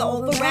display the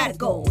over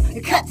radical.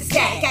 You cut the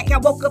stack, I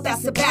woke up at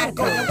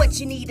sabbatical. Now what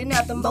you need,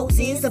 another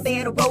Moses, a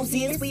bed of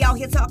roses. We all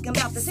here talking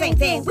about the same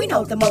thing, we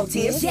know the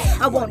motives.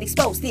 I won't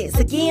expose this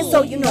again,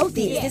 so you know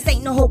this. This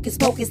ain't no hocus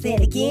pocus,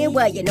 then again,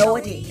 well you know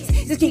it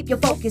is. Just keep your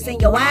focus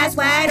and your eyes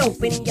wide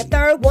open. And your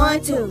third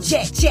one, two,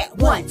 check,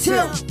 1,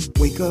 2.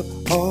 Wake up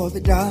all the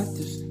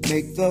doctors,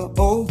 make the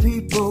old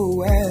people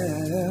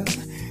well.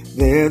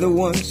 They're the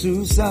ones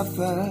who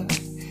suffer,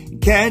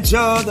 catch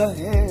all the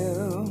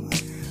hell.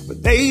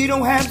 But they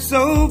don't have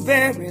so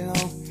very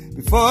long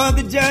before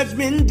the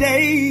judgment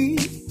day.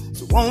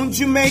 So won't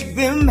you make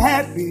them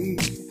happy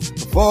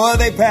before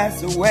they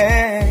pass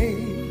away?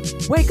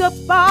 Wake up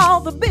all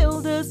the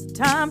builders,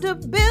 time to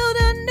build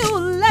a new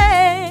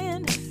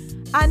land.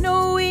 I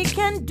know we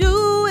can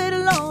do it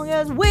as long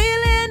as we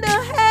lend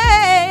a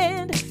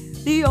hand.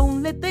 The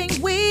only thing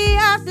we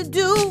have to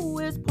do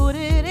is put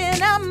it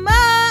in our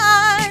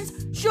minds.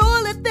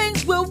 Surely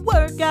things will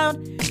work out.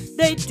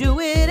 They do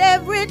it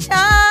every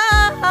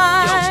time.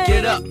 Yo,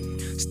 get up.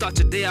 Start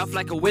your day off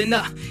like a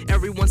winner.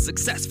 Everyone's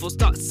successful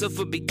starts off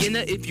a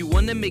beginner. If you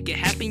wanna make it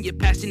happen, your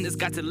passion has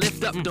got to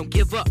lift up. Don't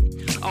give up.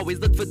 Always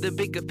look for the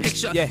bigger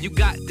picture. You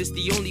got this.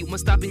 The only one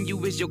stopping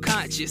you is your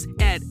conscience.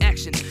 Add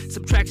action.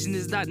 Subtraction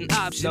is not an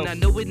option. I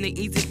know it ain't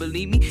easy,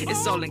 believe me.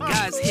 It's all in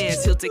God's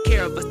hands. He'll take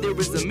care of us. There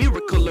is a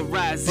miracle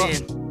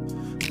arising.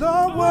 The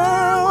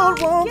world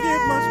won't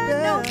get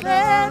much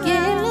better.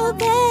 Get no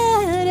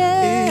better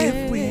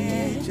if we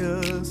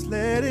just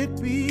let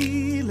it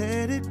be,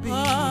 let it be.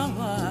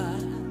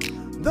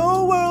 The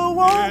world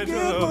won't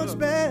get much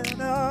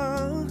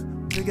better.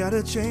 We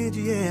gotta change,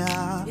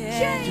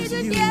 Change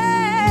it,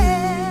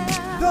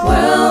 The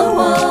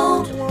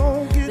world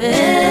won't get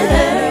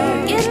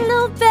better. Get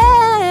no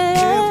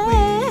better. If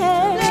we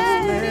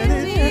just let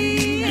it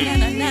be.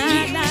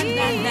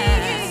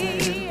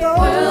 The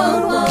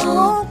world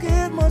won't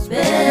get much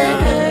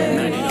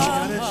better. We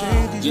gotta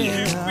change,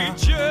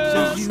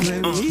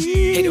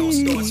 It all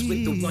starts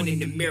with the one in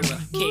the mirror.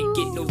 Can't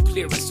get no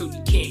clearer, so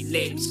you can't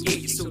let him scare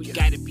you. So you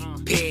gotta be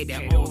prepared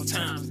at all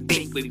times.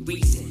 Think with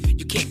reason.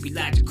 You can't be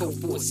logical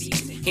for a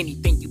season.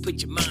 Anything you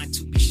put your mind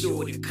to, be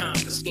sure to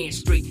conquer. Stand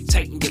straight,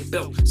 tighten your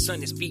belt.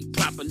 Son, his feet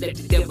proper. Let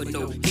the devil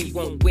know he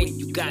won't win.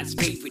 You God's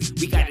favorite.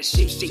 We gotta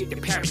shake the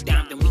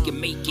paradigm, then we can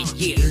make it.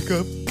 Wake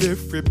up,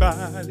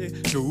 everybody.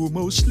 No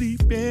more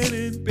sleeping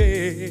in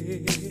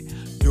bed.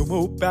 No No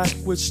more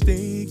backwards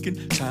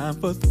thinking, time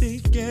for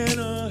thinking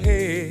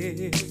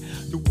ahead.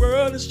 The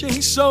world has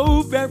changed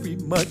so very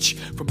much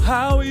from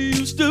how it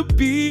used to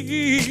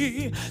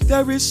be.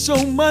 There is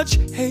so much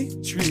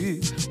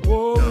hatred,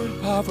 war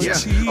and poverty.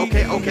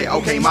 Yeah,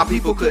 okay, my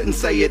people couldn't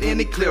say it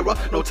any clearer.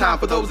 No time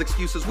for those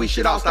excuses, we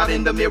should all start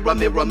in the mirror,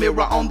 mirror,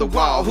 mirror on the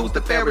wall. Who's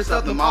the fairest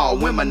of them all?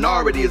 When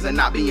minorities are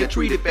not being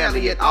treated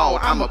fairly at all.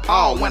 I'm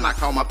appalled when I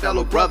call my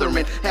fellow brother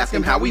and ask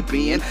him how he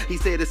been. He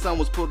said his son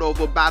was pulled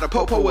over by the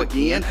popo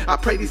again. I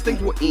pray these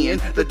things will end,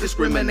 the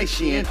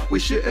discrimination. We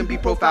shouldn't be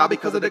profiled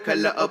because of the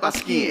color of our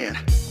skin.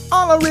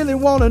 All I really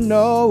wanna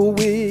know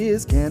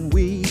is, can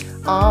we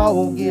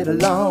all get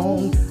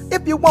along?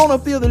 If you wanna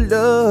feel the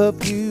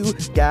love, you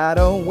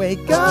gotta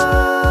wake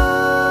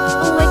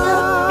up. Wake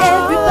up,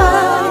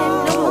 everybody,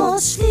 no more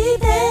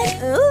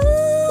sleeping.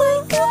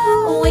 Wake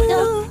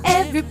up,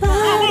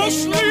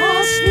 everybody, no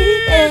more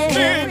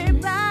sleeping.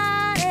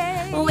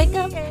 Wake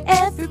up,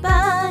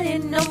 everybody,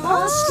 no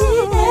more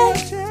sleeping.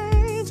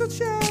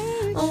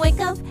 Wake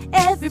up,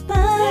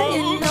 everybody,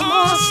 no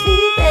more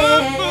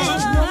sleeping.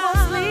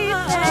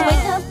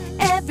 Wake up,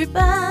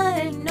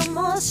 everybody, no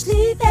more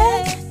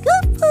sleeping.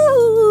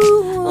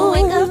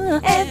 Wake up,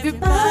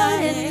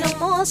 everybody, no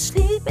more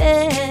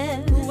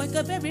sleeping. Wake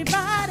up,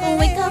 everybody.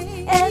 Wake up,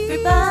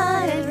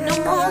 everybody, no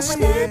more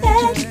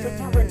sleeping.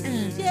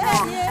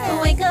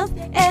 Wake up,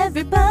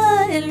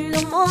 everybody,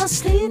 no more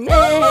sleeping.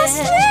 No more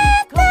sleeping.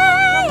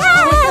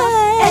 Wake up,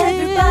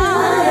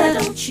 everybody,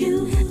 don't you?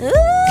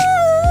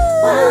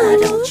 Why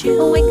don't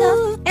you wake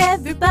up,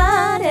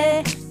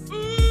 everybody?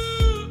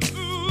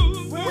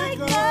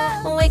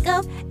 Wake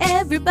up,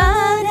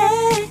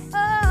 everybody.